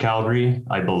importance of Calgary.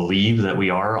 I believe that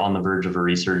we are on the verge of a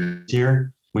resurgence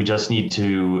here. We just need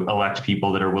to elect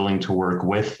people that are willing to work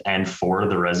with and for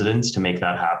the residents to make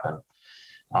that happen.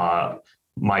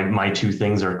 My 2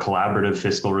 things are collaborative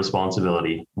fiscal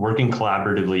responsibility. Working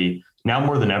collaboratively now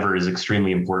more than ever is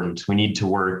extremely important. We need to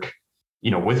work,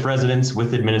 with residents,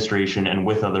 with administration, and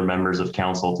with other members of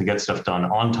council to get stuff done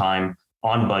on time,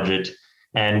 on budget,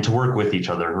 and to work with each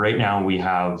other. Right now we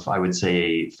have, I would say,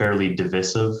 a fairly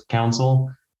divisive council,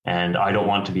 and I don't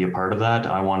want to be a part of that.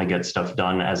 I want to get stuff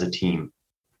done as a team.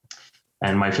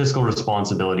 And my fiscal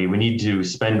responsibility, we need to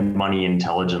spend money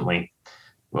intelligently.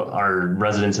 Our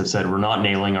residents have said we're not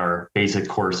nailing our basic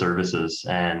core services,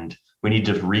 and we need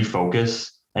to refocus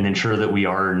and ensure that we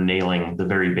are nailing the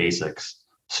very basics: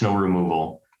 snow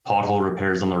removal, pothole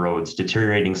repairs on the roads,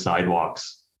 deteriorating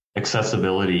sidewalks,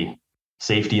 accessibility,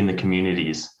 safety in the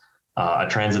communities, a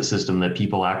transit system that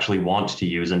people actually want to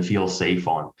use and feel safe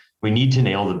on. We need to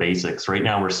nail the basics. Right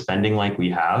now we're spending like we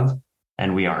have,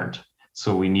 and we aren't.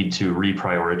 So we need to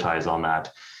reprioritize on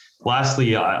that.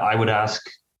 Lastly, I would ask,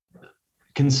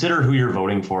 consider who you're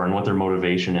voting for and what their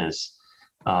motivation is.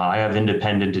 I have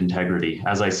independent integrity.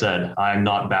 As I said, I'm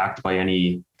not backed by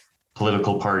any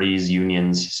political parties,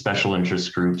 unions, special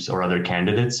interest groups, or other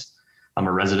candidates. I'm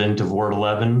a resident of Ward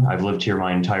 11. I've lived here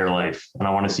my entire life, and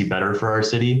I want to see better for our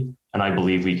city, and I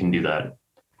believe we can do that.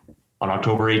 On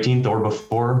October 18th or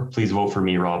before, please vote for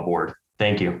me, Rob Ward.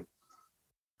 Thank you.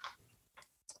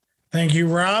 Thank you,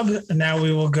 Rob. And now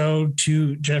we will go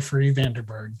to Jeffrey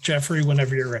Vanderberg. Jeffrey,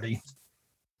 whenever you're ready.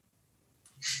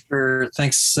 Sure.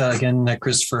 Thanks again,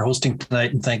 Chris, for hosting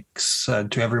tonight. And thanks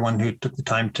to everyone who took the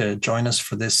time to join us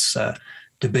for this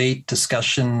debate,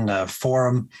 discussion,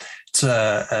 forum. It's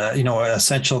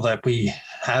essential that we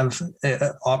have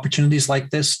opportunities like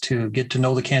this to get to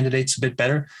know the candidates a bit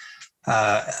better.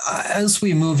 As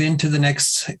we move into the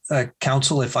next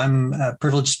council, if I'm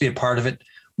privileged to be a part of it,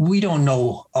 we don't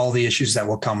know all the issues that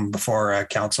will come before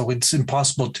council. It's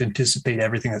impossible to anticipate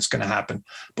everything that's going to happen.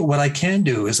 But what I can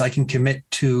do is I can commit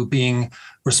to being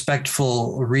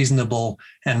respectful, reasonable,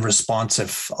 and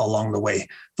responsive along the way.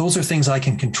 Those are things I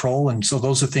can control. And so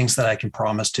those are things that I can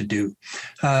promise to do.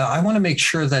 I want to make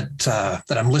sure that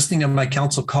I'm listening to my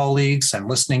council colleagues. I'm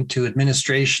listening to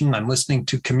administration. I'm listening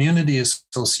to community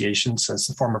associations. As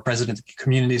the former president of the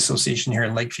Community Association here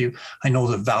in Lakeview, I know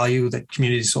the value that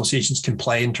community associations can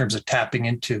play in terms of tapping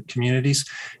into communities,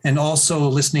 and also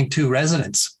listening to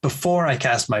residents before I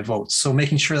cast my votes. So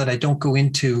making sure that I don't go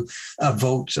into a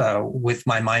vote with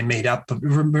my mind made up, but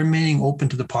remaining open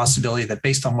to the possibility that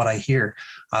based on what I hear,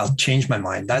 I'll change my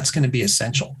mind. That's going to be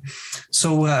essential.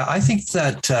 So I think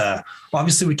that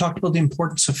obviously we talked about the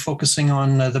importance of focusing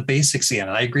on the basics again.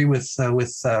 I agree with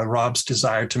Rob's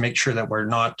desire to make sure that we're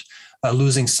not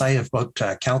losing sight of what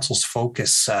council's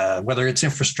focus, whether it's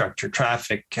infrastructure,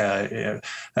 traffic,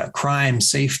 crime,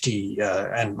 safety,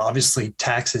 and obviously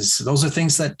taxes. Those are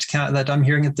things that I'm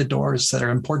hearing at the doors that are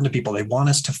important to people. They want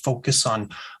us to focus on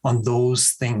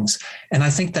those things. And I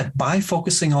think that by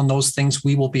focusing on those things,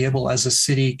 we will be able as a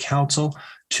city council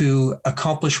to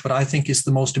accomplish what I think is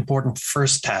the most important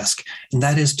first task, and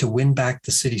that is to win back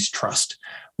the city's trust.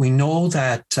 We know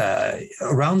that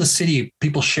around the city,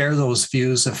 people share those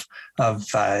views of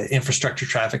infrastructure,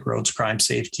 traffic, roads, crime,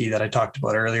 safety that I talked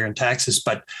about earlier, and taxes.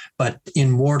 But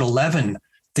in Ward 11,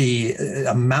 the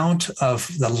amount of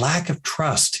the lack of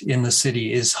trust in the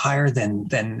city is higher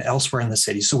than elsewhere in the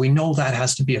city. So we know that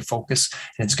has to be a focus,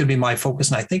 and it's going to be my focus.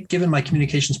 And I think, given my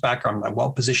communications background, I'm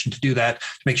well positioned to do that, to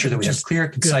make sure that we have clear,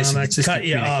 concise, and consistent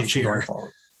communication going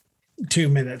forward. 2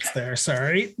 minutes there.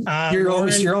 Sorry. You're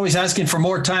always asking for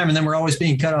more time, and then we're always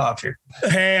being cut off here.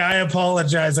 Hey, I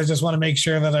apologize. I just want to make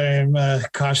sure that I am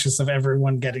cautious of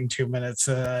everyone getting 2 minutes.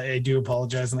 I do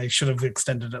apologize, and I should have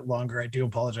extended it longer. I do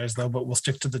apologize, though, but we'll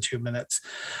stick to the 2 minutes.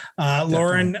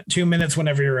 Lauren, 2 minutes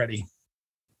whenever you're ready.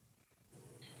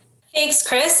 Thanks,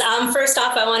 Chris. First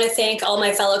off, I want to thank all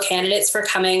my fellow candidates for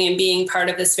coming and being part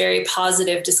of this very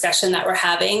positive discussion that we're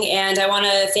having. And I want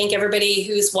to thank everybody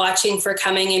who's watching for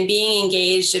coming and being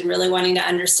engaged and really wanting to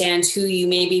understand who you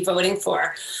may be voting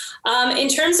for. In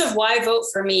terms of why vote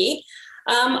for me,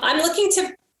 I'm looking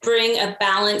to bring a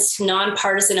balanced,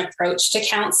 nonpartisan approach to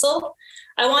council.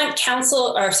 I want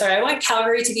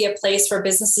Calgary to be a place where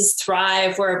businesses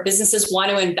thrive, where businesses want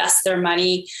to invest their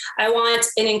money. I want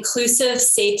an inclusive,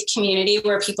 safe community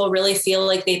where people really feel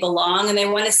like they belong and they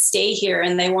want to stay here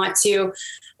and they want to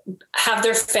have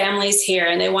their families here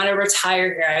and they want to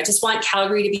retire here. I just want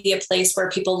Calgary to be a place where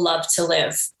people love to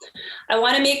live. I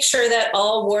want to make sure that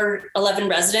all Ward 11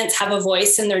 residents have a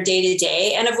voice in their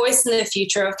day-to-day and a voice in the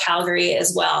future of Calgary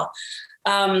as well.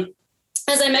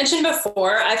 As I mentioned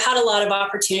before, I've had a lot of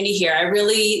opportunity here. I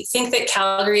really think that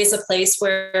Calgary is a place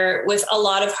where, with a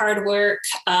lot of hard work,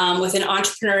 with an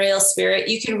entrepreneurial spirit,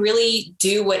 you can really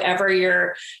do whatever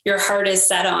your heart is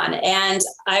set on. And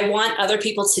I want other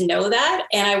people to know that,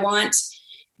 and I want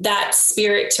that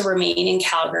spirit to remain in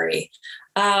Calgary.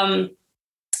 I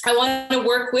want to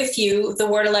work with you, the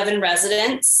Ward 11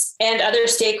 residents and other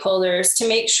stakeholders, to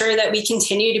make sure that we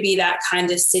continue to be that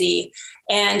kind of city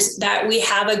and that we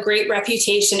have a great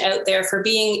reputation out there for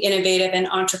being innovative and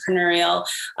entrepreneurial,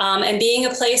 and being a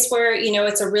place where,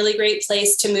 it's a really great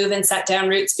place to move and set down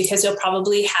roots, because you'll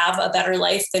probably have a better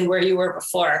life than where you were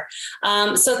before.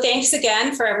 So thanks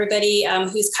again for everybody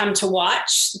who's come to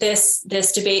watch this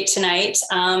debate tonight.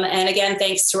 And again,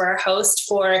 thanks to our host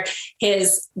for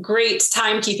his great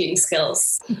timekeeping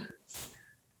skills.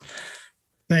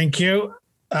 Thank you.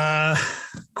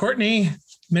 Courtney,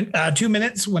 2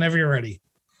 minutes whenever you're ready.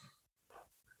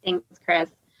 Thanks, Chris.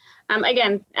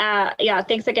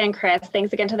 Thanks again, Chris.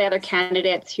 Thanks again to the other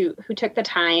candidates who took the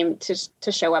time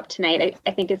to show up tonight.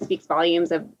 I think it speaks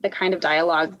volumes of the kind of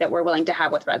dialogue that we're willing to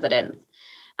have with residents,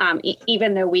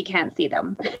 even though we can't see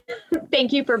them.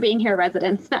 Thank you for being here,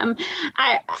 residents.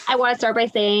 I want to start by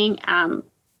saying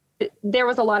there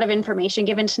was a lot of information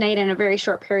given tonight in a very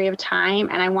short period of time,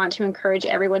 and I want to encourage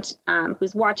everyone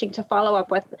who's watching to follow up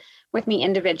with me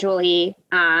individually,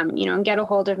 and get a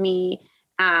hold of me.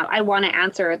 I want to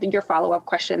answer your follow-up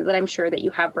questions that I'm sure that you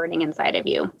have burning inside of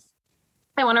you.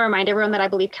 I want to remind everyone that I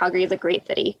believe Calgary is a great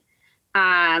city.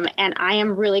 And I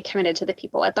am really committed to the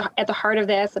people. At the heart of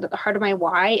this, and at the heart of my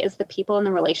why, is the people and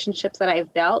the relationships that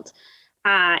I've built,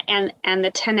 and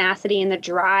the tenacity and the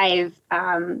drive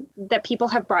that people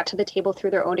have brought to the table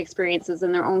through their own experiences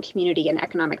in their own community and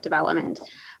economic development.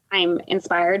 I'm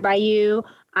inspired by you.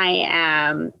 I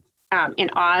am in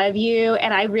awe of you,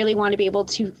 and I really want to be able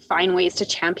to find ways to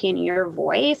champion your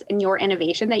voice and your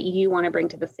innovation that you want to bring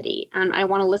to the city. And I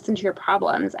want to listen to your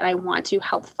problems, and I want to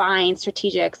help find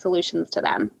strategic solutions to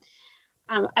them.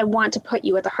 I want to put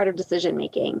you at the heart of decision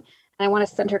making, and I want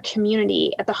to center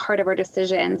community at the heart of our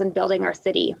decisions and building our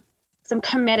city. So I'm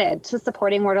committed to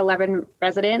supporting Ward 11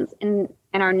 residents in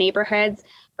our neighborhoods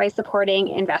by supporting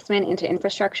investment into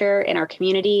infrastructure in our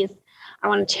communities. I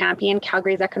want to champion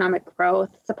Calgary's economic growth,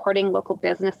 supporting local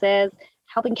businesses,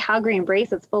 helping Calgary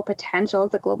embrace its full potential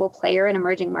as a global player in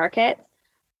emerging markets.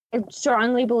 I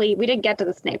strongly believe, we didn't get to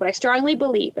this today, but I strongly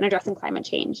believe in addressing climate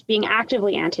change, being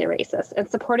actively anti-racist, and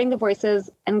supporting the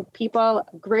voices and people,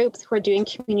 groups who are doing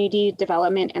community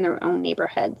development in their own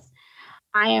neighborhoods.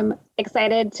 I am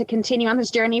excited to continue on this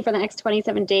journey for the next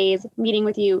 27 days, meeting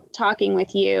with you, talking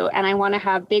with you, and I want to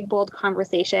have big, bold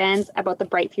conversations about the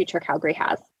bright future Calgary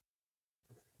has.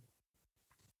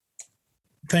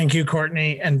 Thank you,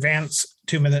 Courtney. And Vance,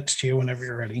 2 minutes to you whenever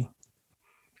you're ready.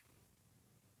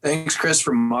 Thanks, Chris,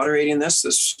 for moderating this.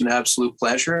 This is an absolute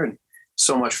pleasure and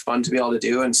so much fun to be able to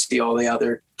do and see all the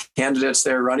other candidates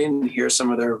there running and hear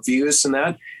some of their views and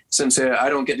that. Since I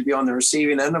don't get to be on the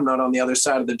receiving end, I'm not on the other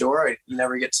side of the door. I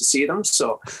never get to see them.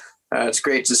 So it's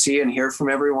great to see and hear from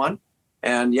everyone.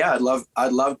 And yeah,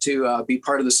 I'd love to be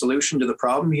part of the solution to the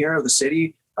problem here of the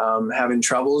city, having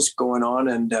troubles going on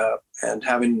and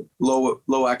having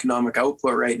low economic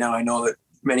output right now. I know that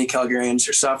many Calgarians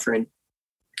are suffering,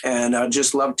 and I'd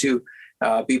just love to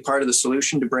be part of the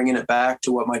solution to bringing it back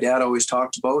to what my dad always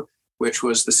talked about, which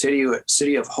was the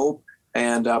city of hope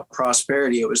and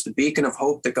prosperity. It was the beacon of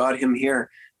hope that got him here.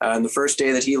 And the first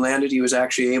day that he landed, he was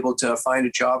actually able to find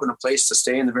a job and a place to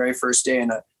stay in the very first day.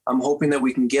 And I'm hoping that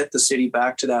we can get the city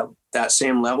back to that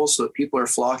same level so that people are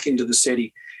flocking to the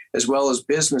city, as well as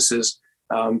businesses,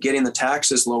 getting the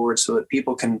taxes lowered so that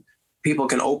people can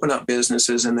open up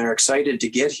businesses and they're excited to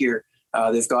get here.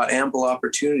 They've got ample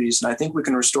opportunities. And I think we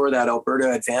can restore that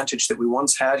Alberta advantage that we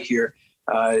once had here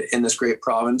in this great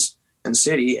province and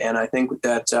city. And I think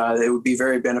that it would be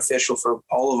very beneficial for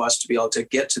all of us to be able to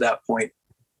get to that point.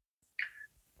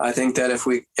 I think that if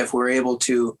we're able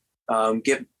to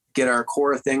get our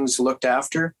core things looked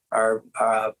after, our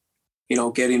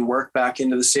getting work back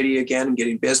into the city again and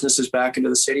getting businesses back into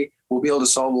the city, we'll be able to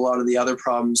solve a lot of the other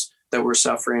problems that we're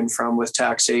suffering from with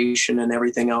taxation and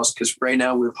everything else. Because right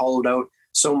now we've hollowed out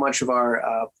so much of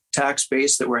our tax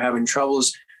base that we're having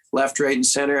troubles left, right, and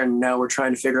center. And now we're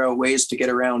trying to figure out ways to get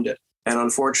around it. And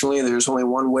unfortunately, there's only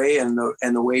one way. And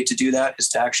the way to do that is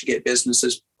to actually get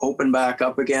businesses open back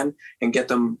up again and get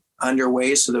them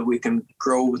underway so that we can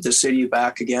grow the city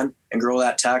back again and grow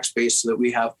that tax base so that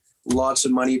we have lots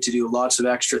of money to do lots of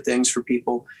extra things for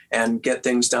people and get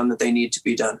things done that they need to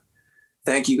be done.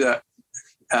 Thank you,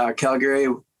 Calgary,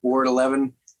 Ward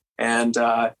 11, and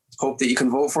hope that you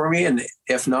can vote for me. And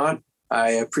if not,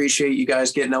 I appreciate you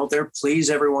guys getting out there.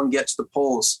 Please, everyone, get to the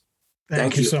polls.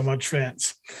 Thank you so much,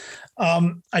 Vance.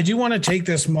 I do want to take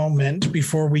this moment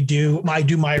before I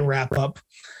do my wrap up.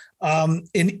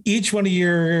 In each one of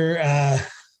your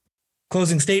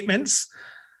closing statements,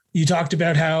 you talked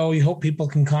about how you hope people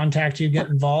can contact you, get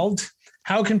involved.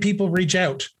 How can people reach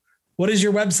out? What is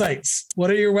your websites? What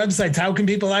are your websites? How can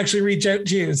people actually reach out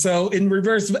to you? So in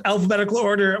reverse alphabetical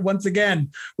order, once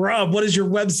again, Rob, what is your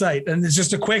website? And it's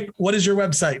just a quick, what is your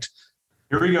website?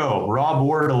 Here we go,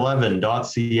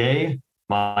 robward11.ca.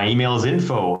 My email is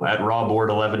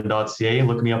info@robward11.ca.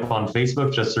 Look me up on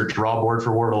Facebook. Just search Rob Ward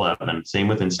for Ward 11. Same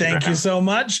with Instagram. Thank you so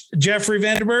much. Jeffrey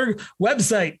Vanderberg,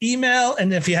 website, email,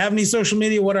 and if you have any social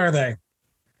media, what are they?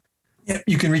 Yeah,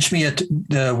 you can reach me at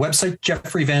the website,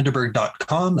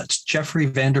 jeffreyvanderberg.com. That's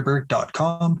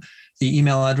jeffreyvanderberg.com. The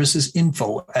email address is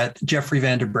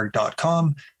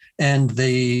info@jeffreyvanderberg.com. And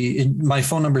my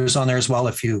phone number is on there as well.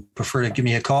 If you prefer to give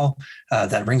me a call,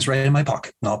 that rings right in my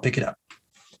pocket and I'll pick it up.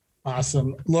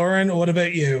 Awesome. Lauren, what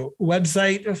about you?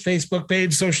 Website, Facebook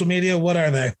page, social media, what are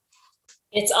they?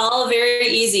 It's all very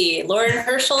easy.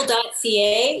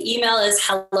 LaurenHerschel.ca. Email is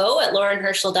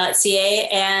hello@LaurenHerschel.ca.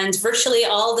 And virtually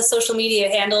all the social media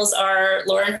handles are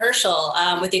Lauren Herschel,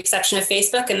 with the exception of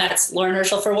Facebook, and that's Lauren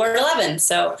Herschel for Ward 11.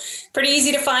 So pretty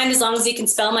easy to find as long as you can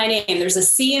spell my name. There's a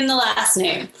C in the last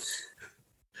name.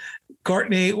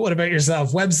 Courtney, what about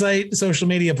yourself? Website, social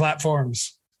media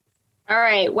platforms? All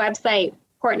right, website,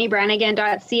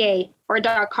 CourtneyBranigan.ca, or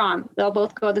 .com. They'll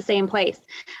both go the same place.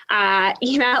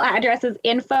 Email address is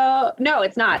info. No,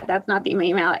 it's not. That's not the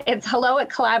email. It's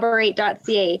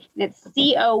hello@collaborate.ca. It's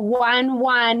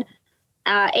CO11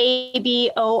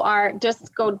 ABOR.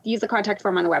 Just go use the contact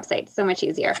form on the website. So much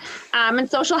easier. And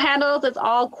social handles, it's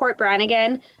all Court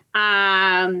Brannigan.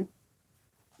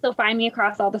 So find me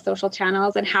across all the social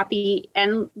channels, and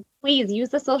please use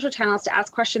the social channels to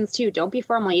ask questions too. Don't be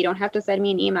formal. You don't have to send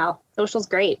me an email. Social's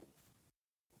great.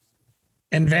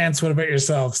 And Vance, what about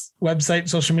yourselves? Website,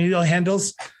 social media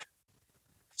handles?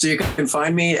 So you can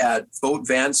find me at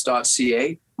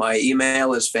votevance.ca. My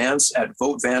email is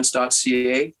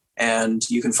vance@votevance.ca. And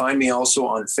you can find me also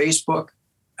on Facebook.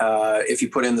 If you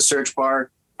put in the search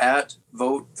bar at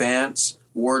Vote Vance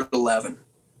Ward 11.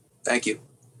 Thank you.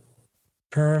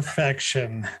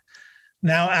 Perfection.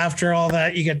 Now, after all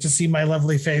that, you get to see my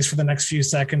lovely face for the next few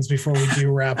seconds before we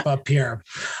do wrap up here.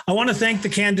 I want to thank the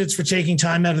candidates for taking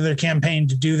time out of their campaign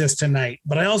to do this tonight,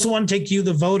 but I also want to take you,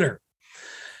 the voter.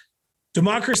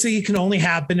 Democracy can only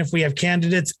happen if we have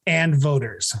candidates and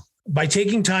voters. By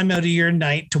taking time out of your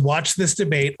night to watch this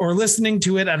debate or listening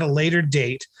to it at a later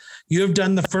date, you have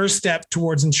done the first step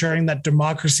towards ensuring that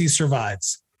democracy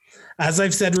survives. As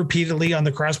I've said repeatedly on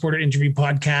the Cross Border Interview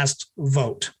podcast,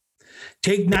 vote.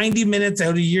 Take 90 minutes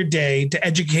out of your day to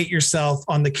educate yourself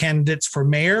on the candidates for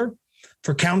mayor,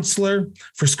 for councillor,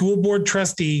 for school board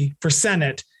trustee, for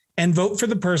Senate, and vote for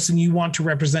the person you want to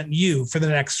represent you for the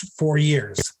next 4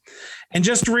 years. And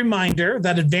just a reminder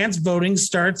that advanced voting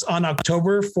starts on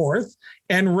October 4th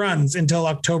and runs until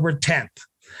October 10th.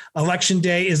 Election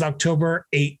day is October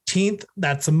 18th.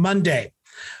 That's a Monday.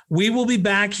 We will be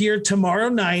back here tomorrow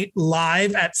night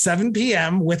live at 7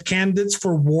 p.m. with candidates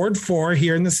for Ward 4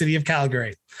 here in the city of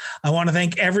Calgary. I want to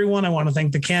thank everyone. I want to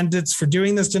thank the candidates for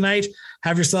doing this tonight.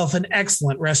 Have yourself an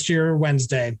excellent rest of your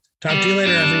Wednesday. Talk to you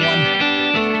later, everyone.